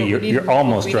I'd say but we need- you're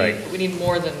almost we right. need- We need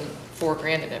more than 4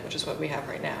 grand in it, which is what we have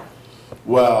right now.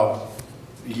 Well,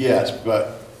 yes,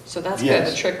 but, So that's kind of the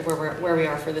Yes. trick of where we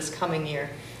are for this coming year,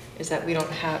 is that we don't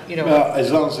have, you know. well,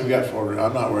 as long as we've got 4 grand,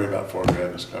 I'm not worried about 4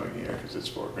 grand this coming year, because it's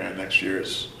 4 grand next year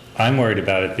is. I'm worried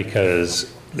about it because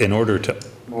in order to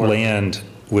land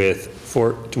with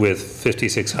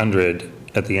 5,600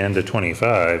 at the end of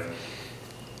 25,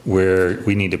 where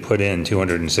we need to put in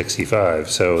 265,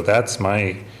 so that's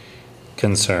my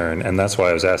concern, and that's why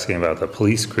I was asking about the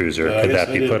police cruiser, But I could guess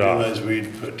that be put I off? didn't realize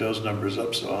we'd put those numbers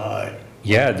up so high.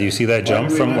 Yeah, do you see that Why jump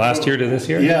did we from not last go- year to this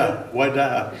year? Yeah, why'd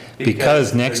that happen?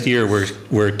 Because next year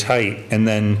we're tight, and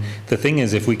then the thing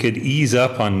is, if we could ease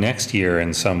up on next year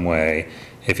in some way,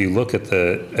 if you look at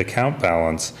the account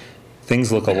balance,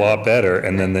 things look a lot better,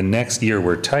 and then the next year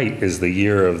we're tight is the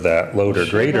year of that loader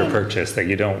grader purchase that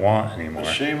you don't want anymore.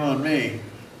 Shame on me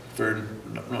for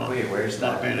Wait, where's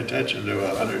not that? paying attention to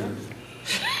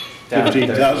Down to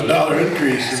 $15,000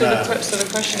 increase in So that. so the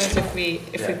question is, if we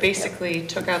Yeah. basically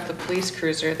took out the police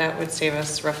cruiser, that would save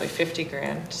us roughly 50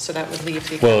 grand, so that would leave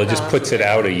the. Well, it account just balance- puts it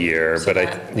out a year, So but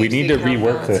that we leaves need the to account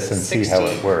rework balance this at and see how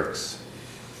 60. it works.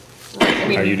 I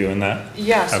mean, Are you doing that?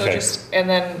 Yeah, so Okay. just, and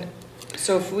then,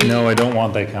 so if we. No, I don't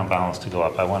want the account balance to go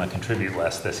up. I want to contribute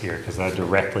less this year, because that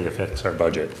directly affects our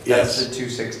budget. That's the Yes,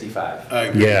 265. I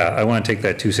agree. Yeah, I want to take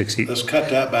that 260. Let's cut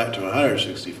that back to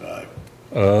 165.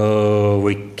 Oh,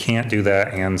 we can't do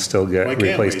that and still Why get can't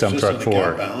we? replace It's dump just an truck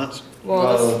account 4. balance, Well,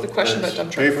 Well, that's the question about that's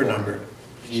dump truck paper 4. number.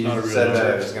 It's You not a real said that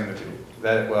number. it was gonna do,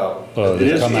 that, well, Well, It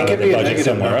it'll is- come it out could of the be a budget negative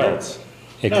somewhere number. else.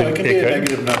 No, it can be a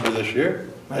negative number this year,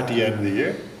 at the end of the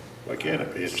year. Why can't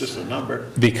it be? It's just a number.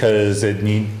 Because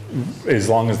as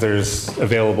long as there's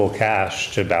available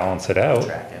cash to balance it out,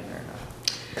 track in there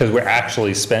now. because we're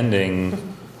actually spending,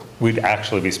 we'd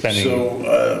actually be spending,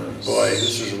 So, boy,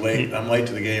 this is late, I'm late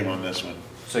to the game on this one.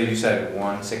 So you said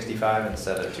 165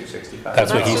 instead of 265?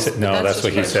 that's what That's he just- said, no, that's that's just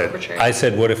what he like said. arbitrary. I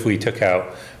said, what if we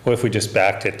just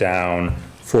backed it down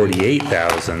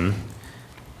 48,000,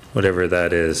 whatever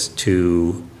that is,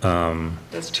 to,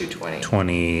 That's 220.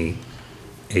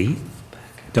 28?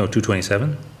 No,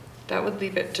 227? That would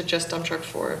leave it to just dump truck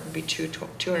 4, it would be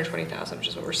 220,000, which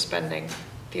is what we're spending,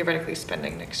 theoretically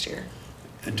spending next year.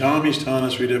 And Tommy's telling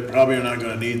us probably are not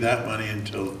gonna need that money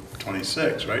until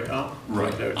 26, right, Tom?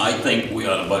 Right, I think we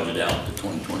ought to budget out to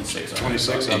 2026.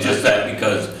 26 on It's just that. that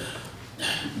because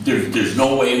there's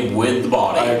no way with the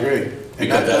body. I agree. And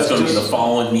Because that's gonna be the just-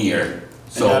 following year.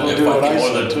 So that'll if do what I I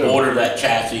can said, too. order that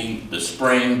chassis the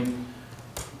spring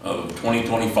of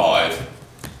 2025,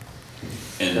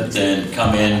 and then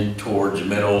come in towards the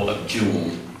middle of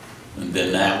June, and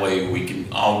then that way we can,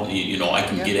 I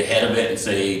can get ahead of it and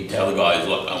say, tell the guys,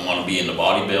 look, I wanna be in the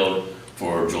body build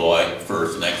for July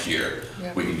 1st next year.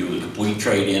 Yeah. We can do the complete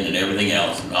trade-in and everything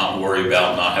else, and not worry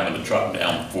about not having the truck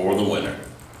down for the winter.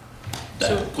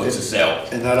 So- That puts us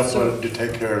out. And that'll put it to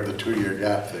take care of the 2-year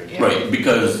gap thing. Yeah. Right,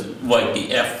 because like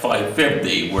the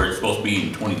F-550, where it's supposed to be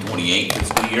in 2028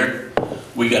 fiscal year,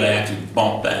 we gotta actually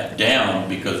bump that down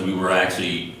because we were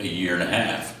actually a year and a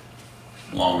half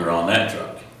longer on that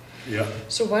truck. Yeah,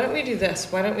 So why don't we do this?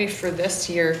 Why don't we for this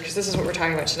year, because this is what we're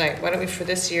talking about tonight, why don't we for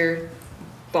this year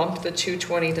bump the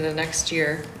 220 to the next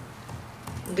year,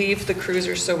 leave the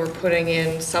cruiser so we're putting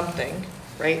in something,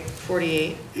 right,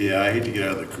 48, yeah, I hate to get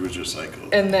out of the cruiser cycle.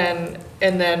 and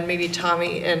then maybe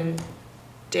Tommy and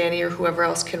Danny or whoever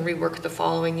else can rework the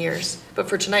following years. But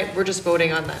for tonight, we're just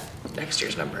voting on that next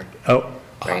year's number. Oh,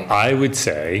 Right. I would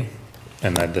say,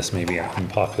 and that this may be an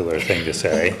unpopular thing to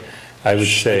say, I would I do it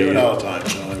say, all the time,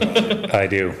 so I'm about it. I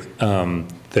do,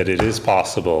 that it is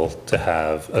possible to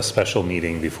have a special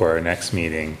meeting before our next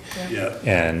meeting Yeah,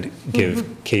 and give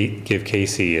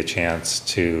Casey a chance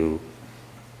to,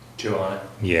 Chew on it.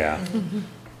 yeah.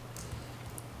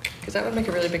 Because that would make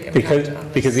a really big impact Because, on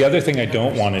this. because the other thing I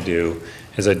don't want to do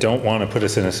is I don't want to put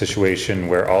us in a situation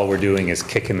where all we're doing is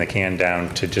kicking the can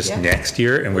down to just Yeah. next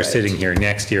year, and we're Right. sitting here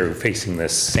next year facing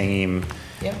this same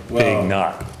Yeah. big Well,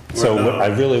 nut. we're So not. I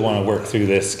really want to work through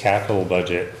this capital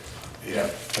budget. yeah,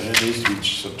 and it needs to be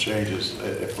some changes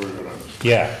if we're gonna.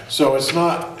 Yeah, So it's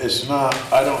not,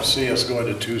 I don't see us going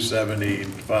to 270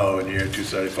 following year,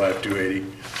 275, 280.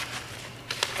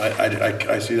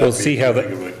 I see that. we'll see how being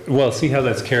that, a big- well, see how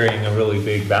that's carrying a really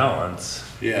big balance,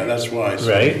 Yeah, that's why. so-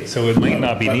 right? So it might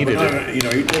not be But we're needed. not gonna- You know,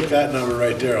 you take that number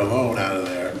right there alone out of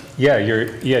there,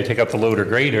 Yeah, take up the loader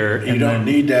grader you and don't then,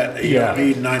 need that, you don't Yeah.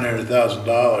 need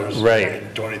 $900,000. Right.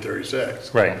 In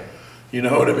 2036. right. You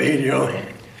know what I mean?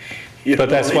 You But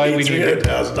that's why we need to-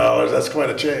 $300,000, that's quite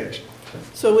a change.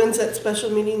 So when's that special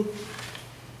meeting?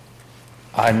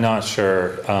 I'm not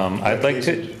sure. I'd like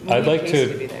to,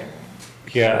 Casey be there.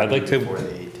 yeah, I'd like to, Before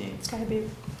the 18th. It's gotta be,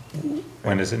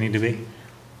 when does it need to be?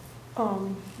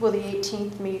 well, the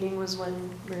 18th meeting was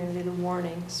when we're gonna do the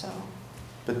warning, so.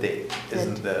 But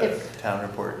isn't the town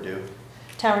report due?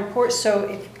 Town report, so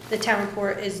if the town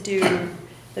report is due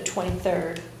the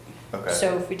 23rd. Okay.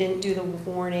 So if we didn't do the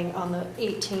warning on the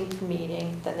 18th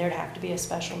meeting, then there'd have to be a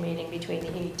special meeting between the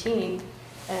 18th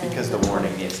and. Because the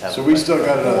warning needs to have. So we still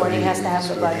got The another warning meeting. has to have we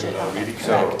the still got budget another on it, meeting.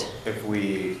 So correct. if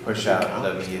we push out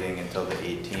the meeting until the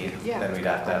 18th, Yeah, then we'd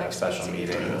have to have a next special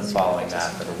meeting. meeting following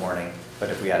that for the warning. But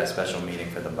if we had a special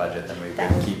meeting for the budget, then we That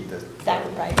would would- keep the. That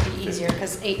would probably be easier,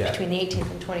 because Yeah. between the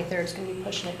 18th and 23rd is gonna be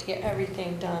pushing it to get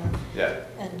everything done, Yeah,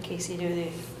 and Casey do the,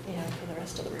 for the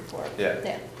rest of the report. Yeah.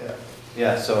 Yeah. yeah,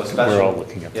 yeah, so a special. We're all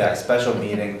looking at Yeah, a that. special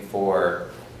meeting for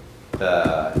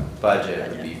the budget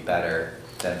would be better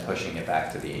than pushing it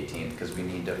back to the 18th, because we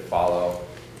need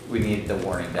the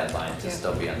warning deadline to Yeah.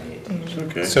 still be on the 18th.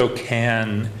 Okay. So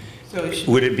So we should,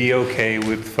 would it be okay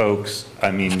with folks, I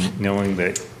mean, knowing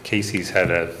that Casey's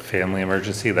had a family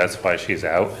emergency, that's why she's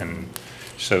out, and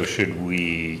so would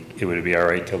it be all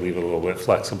right to leave it a little bit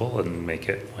flexible and make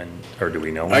it when, or do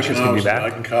we know I when she's can gonna be I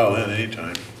back? can call in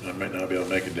anytime. I might not be able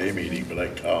to make a day meeting, but I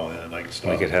can call in and I can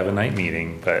stop. We could have a night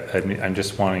meeting, but I'm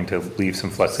just wanting to leave some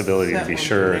flexibility to that be one for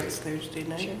sure next Thursday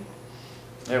night?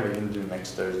 Yeah, we're gonna do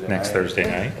next Thursday. next night. Thursday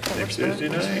night. If that Next works for Thursday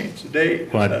everyone. night, it's a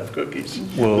date, What? let's have cookies.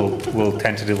 We'll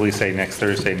tentatively say next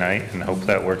Thursday night and hope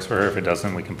that works for her. If it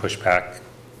doesn't, we can push back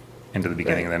into the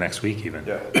beginning of the next week even.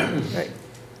 Yeah. Right.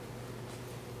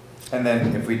 And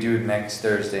then if we do next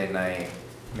Thursday night,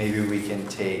 maybe we can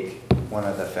take one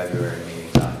of the February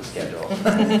meetings off the schedule.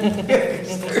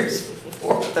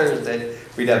 Thursday,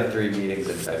 we'd have 3 meetings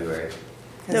in February.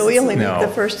 No, we only meet No, the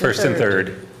first and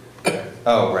third.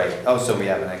 Oh, right, oh, so we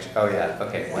have an extra, oh yeah,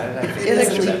 okay, why did I think Yeah, this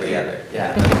next was week. every other?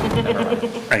 Yeah, never mind.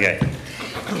 Okay,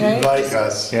 Okay. Like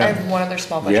us. I have one other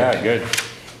small budget. yeah, good.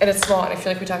 And it's small, and I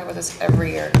feel like we talk about this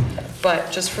every year.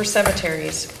 But just for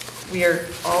cemeteries, we are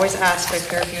always asked by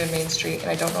Fairview and Main Street, and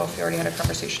I don't know if we already had a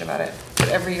conversation about it, but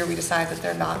every year we decide that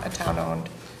they're not a town-owned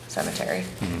cemetery.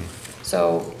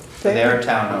 So, They're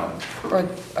town-owned.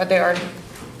 or they are,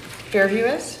 Fairview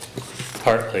is?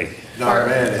 Partly. Not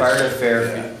bad. Part of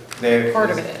Fairview, they're.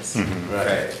 Part of it is.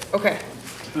 Right. Okay,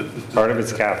 Part of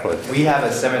it's Catholic. We have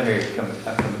a cemetery,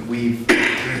 we've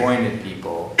appointed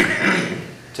people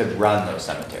to run those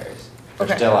cemeteries. They're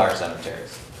Okay. still our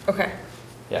cemeteries, okay,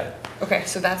 yeah. okay,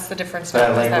 so that's the difference. But I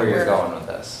now, is like that where you're we're- going with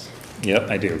this. Yep,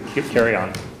 I do. Carry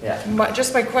on. Yeah.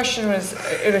 Just my question was,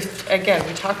 again,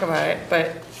 we talk about it,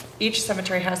 but each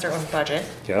cemetery has their own budget.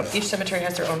 Yep. Each cemetery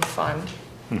has their own fund.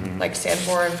 Like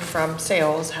Sanborn from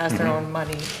sales has their own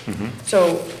money.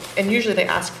 So, and usually they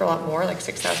ask for a lot more, like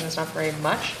 6,000 is not very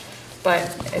much, but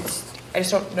I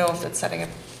just don't know if it's setting a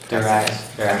They're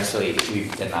precedent. actually,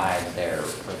 we've denied their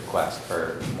request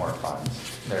for more funds.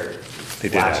 They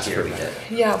did Last ask year for we that.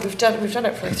 did. Yeah, we've done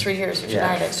it for like 3 years, we've Yeah.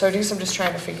 denied it, so I guess I'm just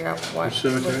trying to figure out what. Which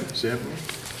cemetery, Sanborn?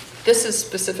 This is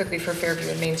specifically for Fairview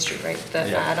and Main Street, right? The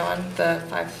Yeah. add-on, the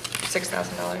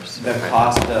 $6,000? The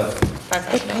cost of, What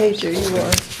 $5,000. page are you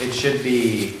on? it should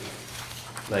be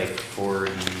like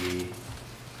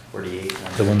 48.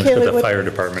 The one that's Kaylee, got the what- fire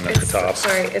department at the top,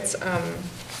 Sorry, it's, and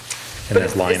but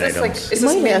there's line is this like, items. is this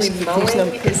Might ask mainly if these mowing?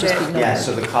 numbers Is just it- be Yeah,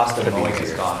 so the cost of mowing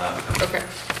has gone up Okay,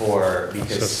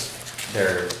 because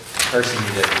their person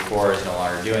who did it before is no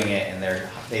longer doing it, and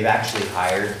they've actually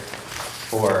hired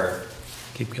for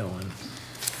Keep going.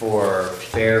 for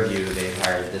Fairview, they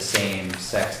hired the same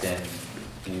sexton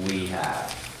we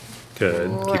have. Good,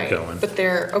 keep Right, going. but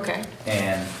they're, okay,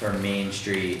 And for Main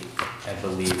Street, I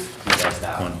believe he does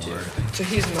that one too. so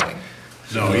he's mowing.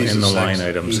 No, he's In the the line sexton.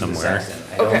 item He's the somewhere. sexton.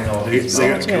 I don't Okay. know if They- he's they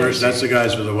mowing. got commercial- That's the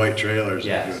guys with the white trailers that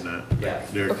Yes. are doing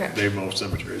that. Yeah. Okay. They mow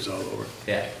cemeteries all over.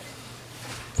 Yeah.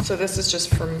 So this is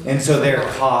just from. And so their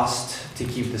cost to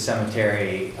keep the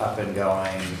cemetery up and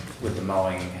going with the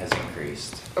mowing has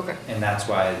increased. Okay, And that's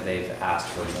why they've asked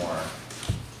for more.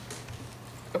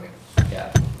 okay.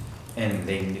 Yeah. And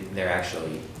they're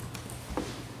actually,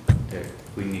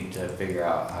 we need to figure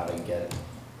out how to get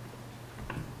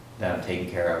them taken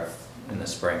care of in the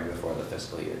spring before the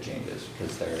fiscal year changes,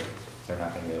 because they're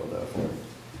not gonna be able to afford.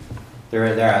 They're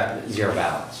at zero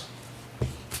balance.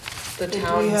 The Do we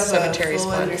town have a cemeteries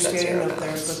full fund, that's understanding zero of their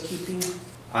balance. bookkeeping?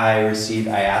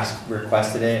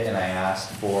 Requested it, and I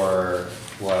asked for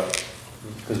what,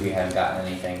 because we hadn't gotten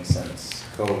anything since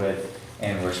COVID,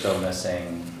 and we're still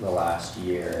missing the last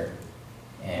year.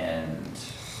 And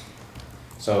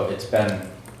so it's been,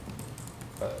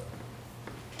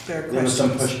 Their there was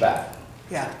some questions. pushback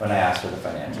Yeah, when I asked for the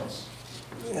financials.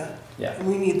 yeah. Yeah, And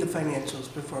we need the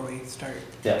financials before we start,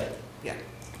 yeah. yeah.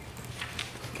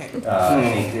 Okay. I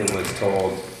think it was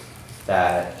told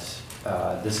that,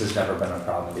 this has never been a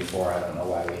problem before, I don't know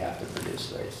why we have to produce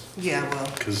those. Yeah, well,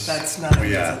 'Cause that's not a we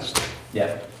reason. asked.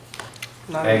 Yeah,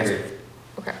 Not I a reason. agree,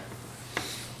 Okay,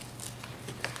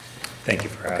 Thank you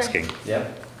for Okay. asking, yeah.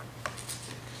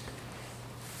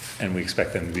 and we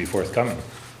expect them to be forthcoming.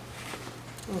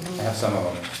 I have some of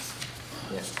them.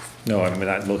 yeah. No, I'm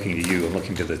not looking to you, I'm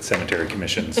looking to the cemetery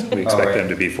commissions. We expect right. them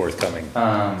to be forthcoming,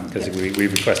 because Yeah. we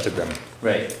requested them.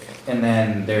 Right, and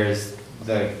then there's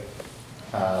the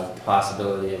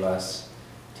possibility of us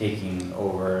taking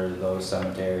over those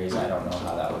cemeteries. I don't know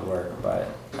how that would work, but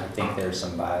I think there's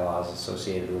some bylaws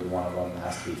associated with one of them,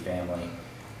 has to be family.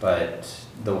 But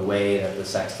the way that the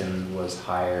sexton was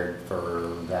hired for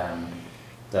them,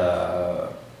 the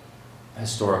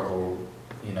historical,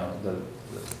 you know,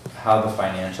 how the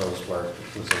financials worked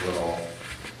was a little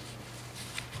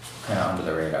kind of under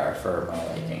the radar for my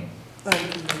liking,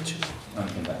 Unconventional.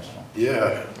 unconventional.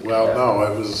 Yeah, well, Yeah. no,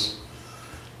 it was,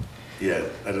 yeah,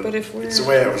 I don't, But if we're- it's the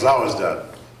way it was always done.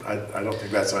 I don't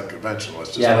think that's unconventional, it's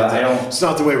just. Yeah, but not I the- don't- It's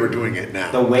not the way we're doing it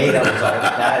now. The way that was,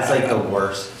 that is like the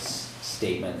worst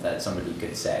statement that somebody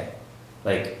could say.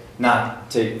 Like, not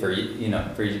to, for you know,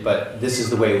 for you, but this is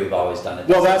the way we've always done it.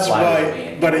 Well, that's Doesn't apply to me why,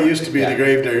 anymore. but it used to be the Yeah.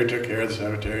 gravedigger took care of the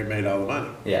cemetery and made all the money.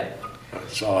 Yeah,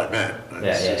 That's all I meant. yeah,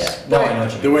 It's yeah, yeah. just- No, I know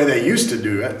what you The mean. way they used to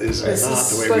do it is This not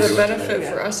the way we But do a it today.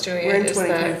 benefit for us doing We're in it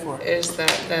 2024. is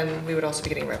that then we would also be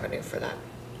getting revenue for that,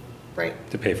 right?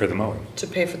 To pay for the mowing. To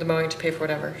pay for the mowing, to pay for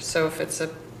whatever. So if it's a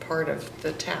part of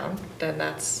the town, then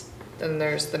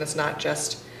then it's not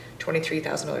just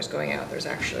 $23,000 going out, there's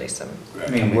actually some, I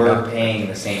mean, we're paying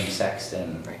the same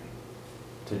sexton right,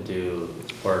 to do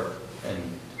work, and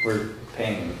we're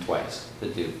paying him twice to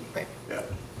do, right. Yeah.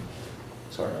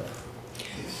 sort of.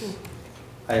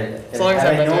 I, As long as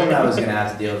had I I'm known not- I was gonna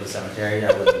have to deal with the cemetery,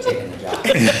 I wouldn't have taken the job.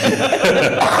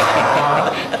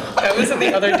 That was in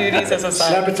the other duties as a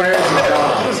side. Cemeteries and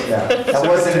dogs. Yeah, that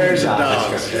wasn't in the Cemeteries and job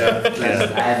dogs, description.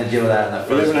 yeah. I had to deal with that in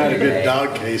the We first haven't had a meeting good today.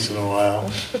 dog case in a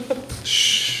while.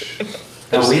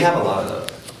 No, we have a lot of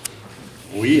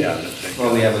those. We haven't. thank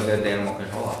Well, we God. have a good animal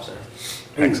control officer,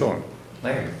 Excellent.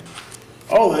 Larry.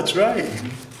 Oh, that's right.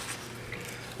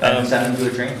 And send him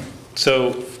to a training.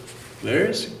 So,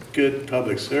 There's a good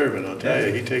public servant, I'll tell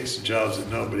you. He takes the jobs that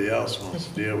nobody else wants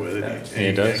to deal with. and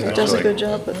He does. He does a good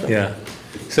job with them. yeah,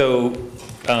 so,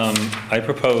 I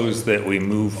propose that we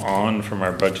move on from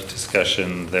our budget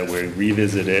discussion, that we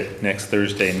revisit it next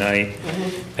Thursday night,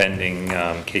 pending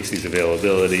Casey's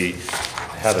availability.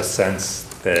 I have a sense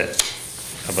that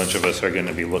a bunch of us are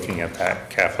gonna be looking at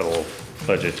that capital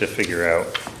budget to figure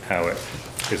out how it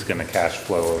is gonna cash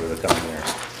flow over the coming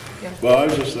years. Well, I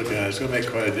was just looking at it, it's gonna make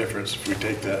quite a difference if we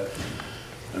take that.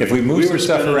 I If we mean, move some were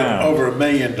stuff spending around. Over $1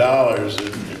 million in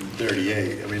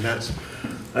 38, I mean, that's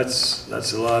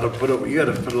a lot of, you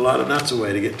gotta put a lot of nuts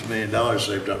away to get $2 million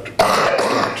saved up to start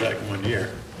a check in 1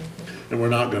 year. And we're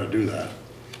not gonna do that.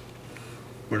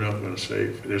 We're not gonna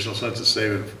save, there's no sense of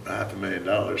saving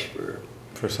 $500,000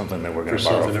 For something that we're for gonna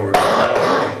borrow something that we're for. gonna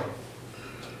borrow.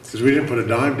 Because we didn't put a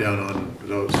dime down on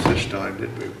those this time,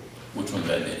 did we? Which one's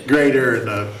that did? Grader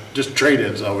and, just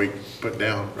trade-ins all we put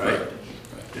down, right?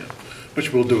 Yeah,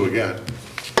 which we'll do again.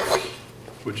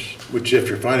 Which if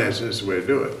you're financing, is the way to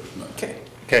do it. Okay.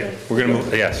 Okay, we're gonna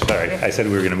move, yes, sorry, I said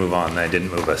we were gonna move on, and I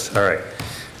didn't move us, all right.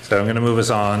 So I'm gonna move us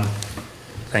on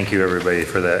Thank you, everybody,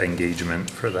 for that engagement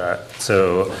for that.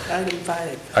 So Item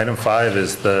 5. item 5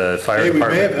 is the fire Hey, we may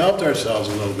have department. helped ourselves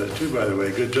a little bit too, by the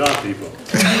way. Good job, people.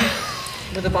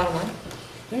 With the bottom line?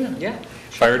 Yeah.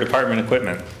 Fire department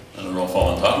equipment. I don't know if I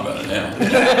want to talk about it now.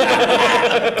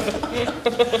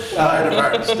 Fire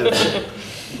department's different.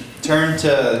 Turn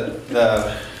to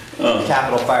the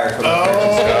capital fire equipment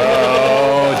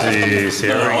Oh, geez,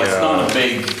 here No, we it's not go. a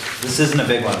big purchase. This isn't a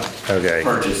big one. Okay.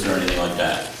 purchase or anything like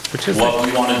that. Which is What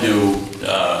we want to do,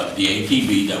 the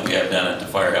ATV that we have down at the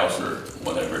firehouse or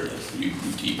whatever it is,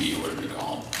 UTV or whatever you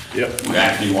call them. Yep. We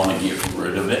actually want to get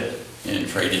rid of it and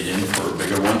trade it in for a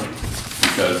bigger one.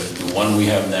 Because the one we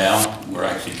have now, we're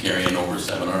actually carrying over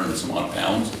 700 and some odd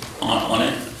pounds on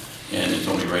it. And it's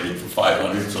only rated for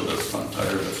 500, so the front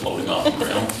tires are floating off the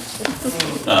ground.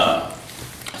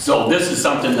 So this is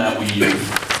something that we use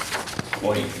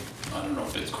quite, I don't know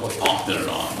if it's quite often or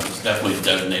not, but it's definitely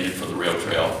designated for the rail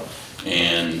trail.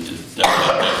 And it's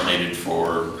definitely designated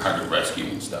for Hardwick rescue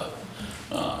and stuff.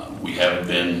 We haven't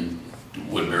been to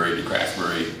Woodbury to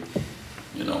Craftsbury,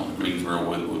 you know, Greensboro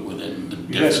within the.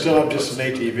 You guys still have just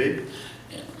an ATV?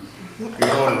 Yeah. You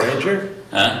don't want a Ranger?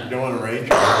 Huh? You don't want a Ranger?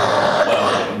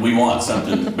 Well, we want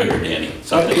something bigger, Danny.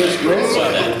 Something There's that- grants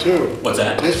out there too. What's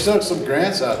that? There's still some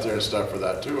grants out there and stuff for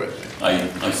that too, I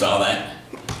think. I saw that.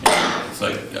 Yeah, it's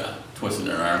like twisting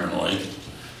their arm and leg.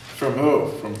 From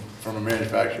who? From a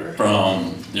manufacturer?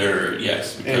 From their,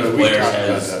 yes, because Anyway, we Blair talked about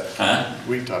has, that. huh?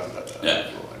 We talked about that.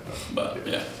 Yeah. But,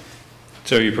 yeah,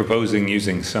 So you're proposing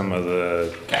using some of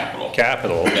the capital.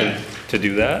 capital Yeah. to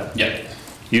do that? Yeah,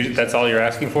 That's all you're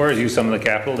asking for, is use some of the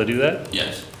capital to do that?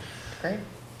 yes. Great.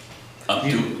 Up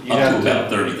You'd to have to- about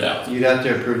 30,000. You'd have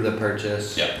to approve the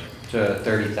purchase. Yeah. To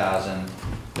 30,000.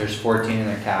 There's 14 in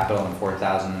their capital and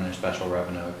 4,000 in their special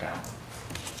revenue account.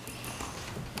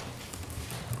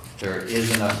 There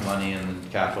is enough money in the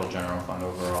capital general fund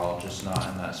overall, just not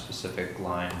in that specific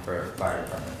line for fire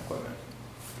department equipment.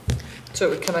 So it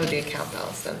would come out of the account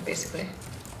balance then, basically.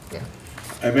 Yeah.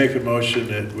 I make a motion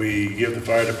that we give the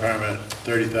fire department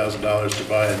 $30,000 to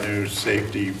buy a new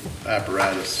safety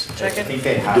apparatus I Second. think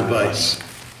they have the money, device.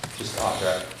 just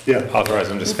authorize. Yeah. Authorize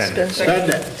them to spend it. Spend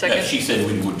it. Yeah, Second. she said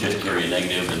we would just carry a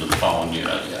negative into the following year,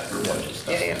 yeah, her budget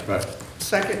stuff. Yeah, yeah. Right.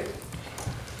 Second.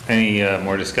 Any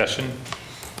more discussion?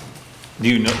 Do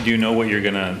you know what you're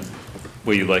gonna,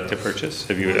 what you'd like to purchase?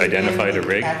 Have you identified a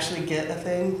rig? Actually get a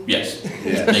thing? Yes,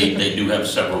 Yeah. they do have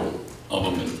several of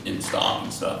them in stock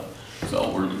and stuff. So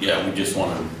we just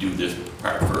want to do this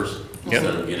part first Yep.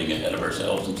 instead of getting ahead of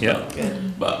ourselves and Yep. stuff.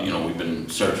 But, you know, we've been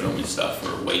searching them and stuff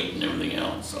for weight and everything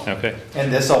else, so. Okay.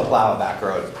 And this'll plow a back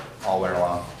road all winter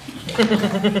long.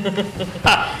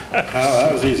 That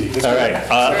was easy. All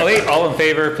right, wait, all in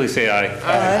favor, please say aye.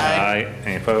 Aye. Aye.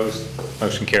 Any opposed?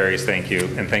 Motion carries, thank you.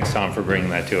 And thanks, Tom, for bringing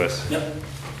that to us. Yep.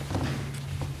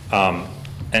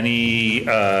 Any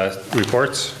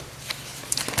reports?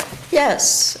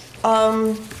 Yes.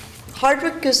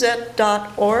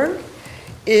 HardwickGazette.org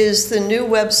is the new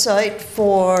website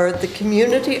for the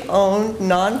community-owned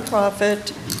nonprofit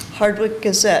Hardwick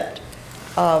Gazette.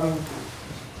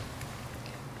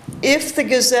 If the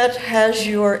Gazette has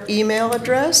your email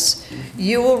address,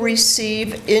 you will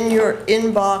receive in your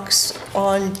inbox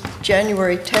on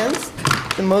January 10th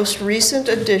the most recent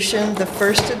edition, the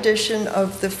first edition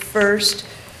of the first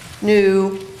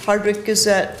new Hardwick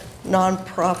Gazette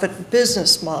nonprofit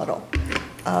business model.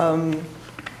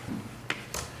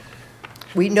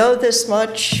 We know this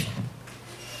much.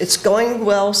 It's going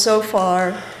well so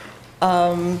far.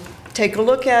 Take a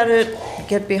look at it,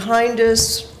 get behind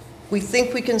us. We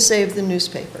think we can save the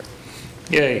newspaper.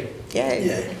 Yay.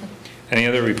 Yay. Any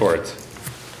other reports?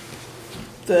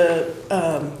 The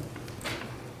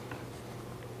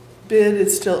bid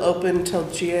is still open till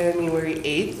January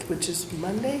 8th, which is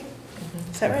Monday?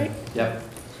 Is that right? Yep.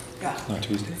 Yeah. Not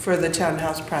Tuesday. For the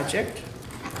townhouse project?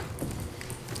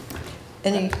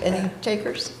 Any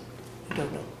takers? I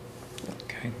don't know.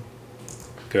 Okay.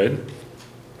 Good.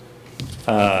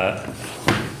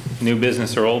 New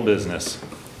business or old business?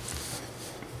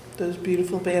 Those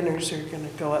beautiful banners are gonna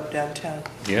go up downtown.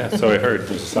 Yeah, so I heard,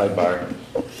 there's a sidebar.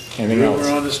 Anything We're else?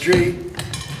 on the street.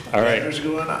 All right. Banners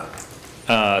going up.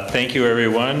 Thank you,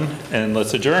 everyone, and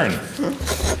let's adjourn.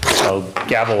 I'll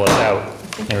gavel us out.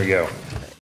 There we go.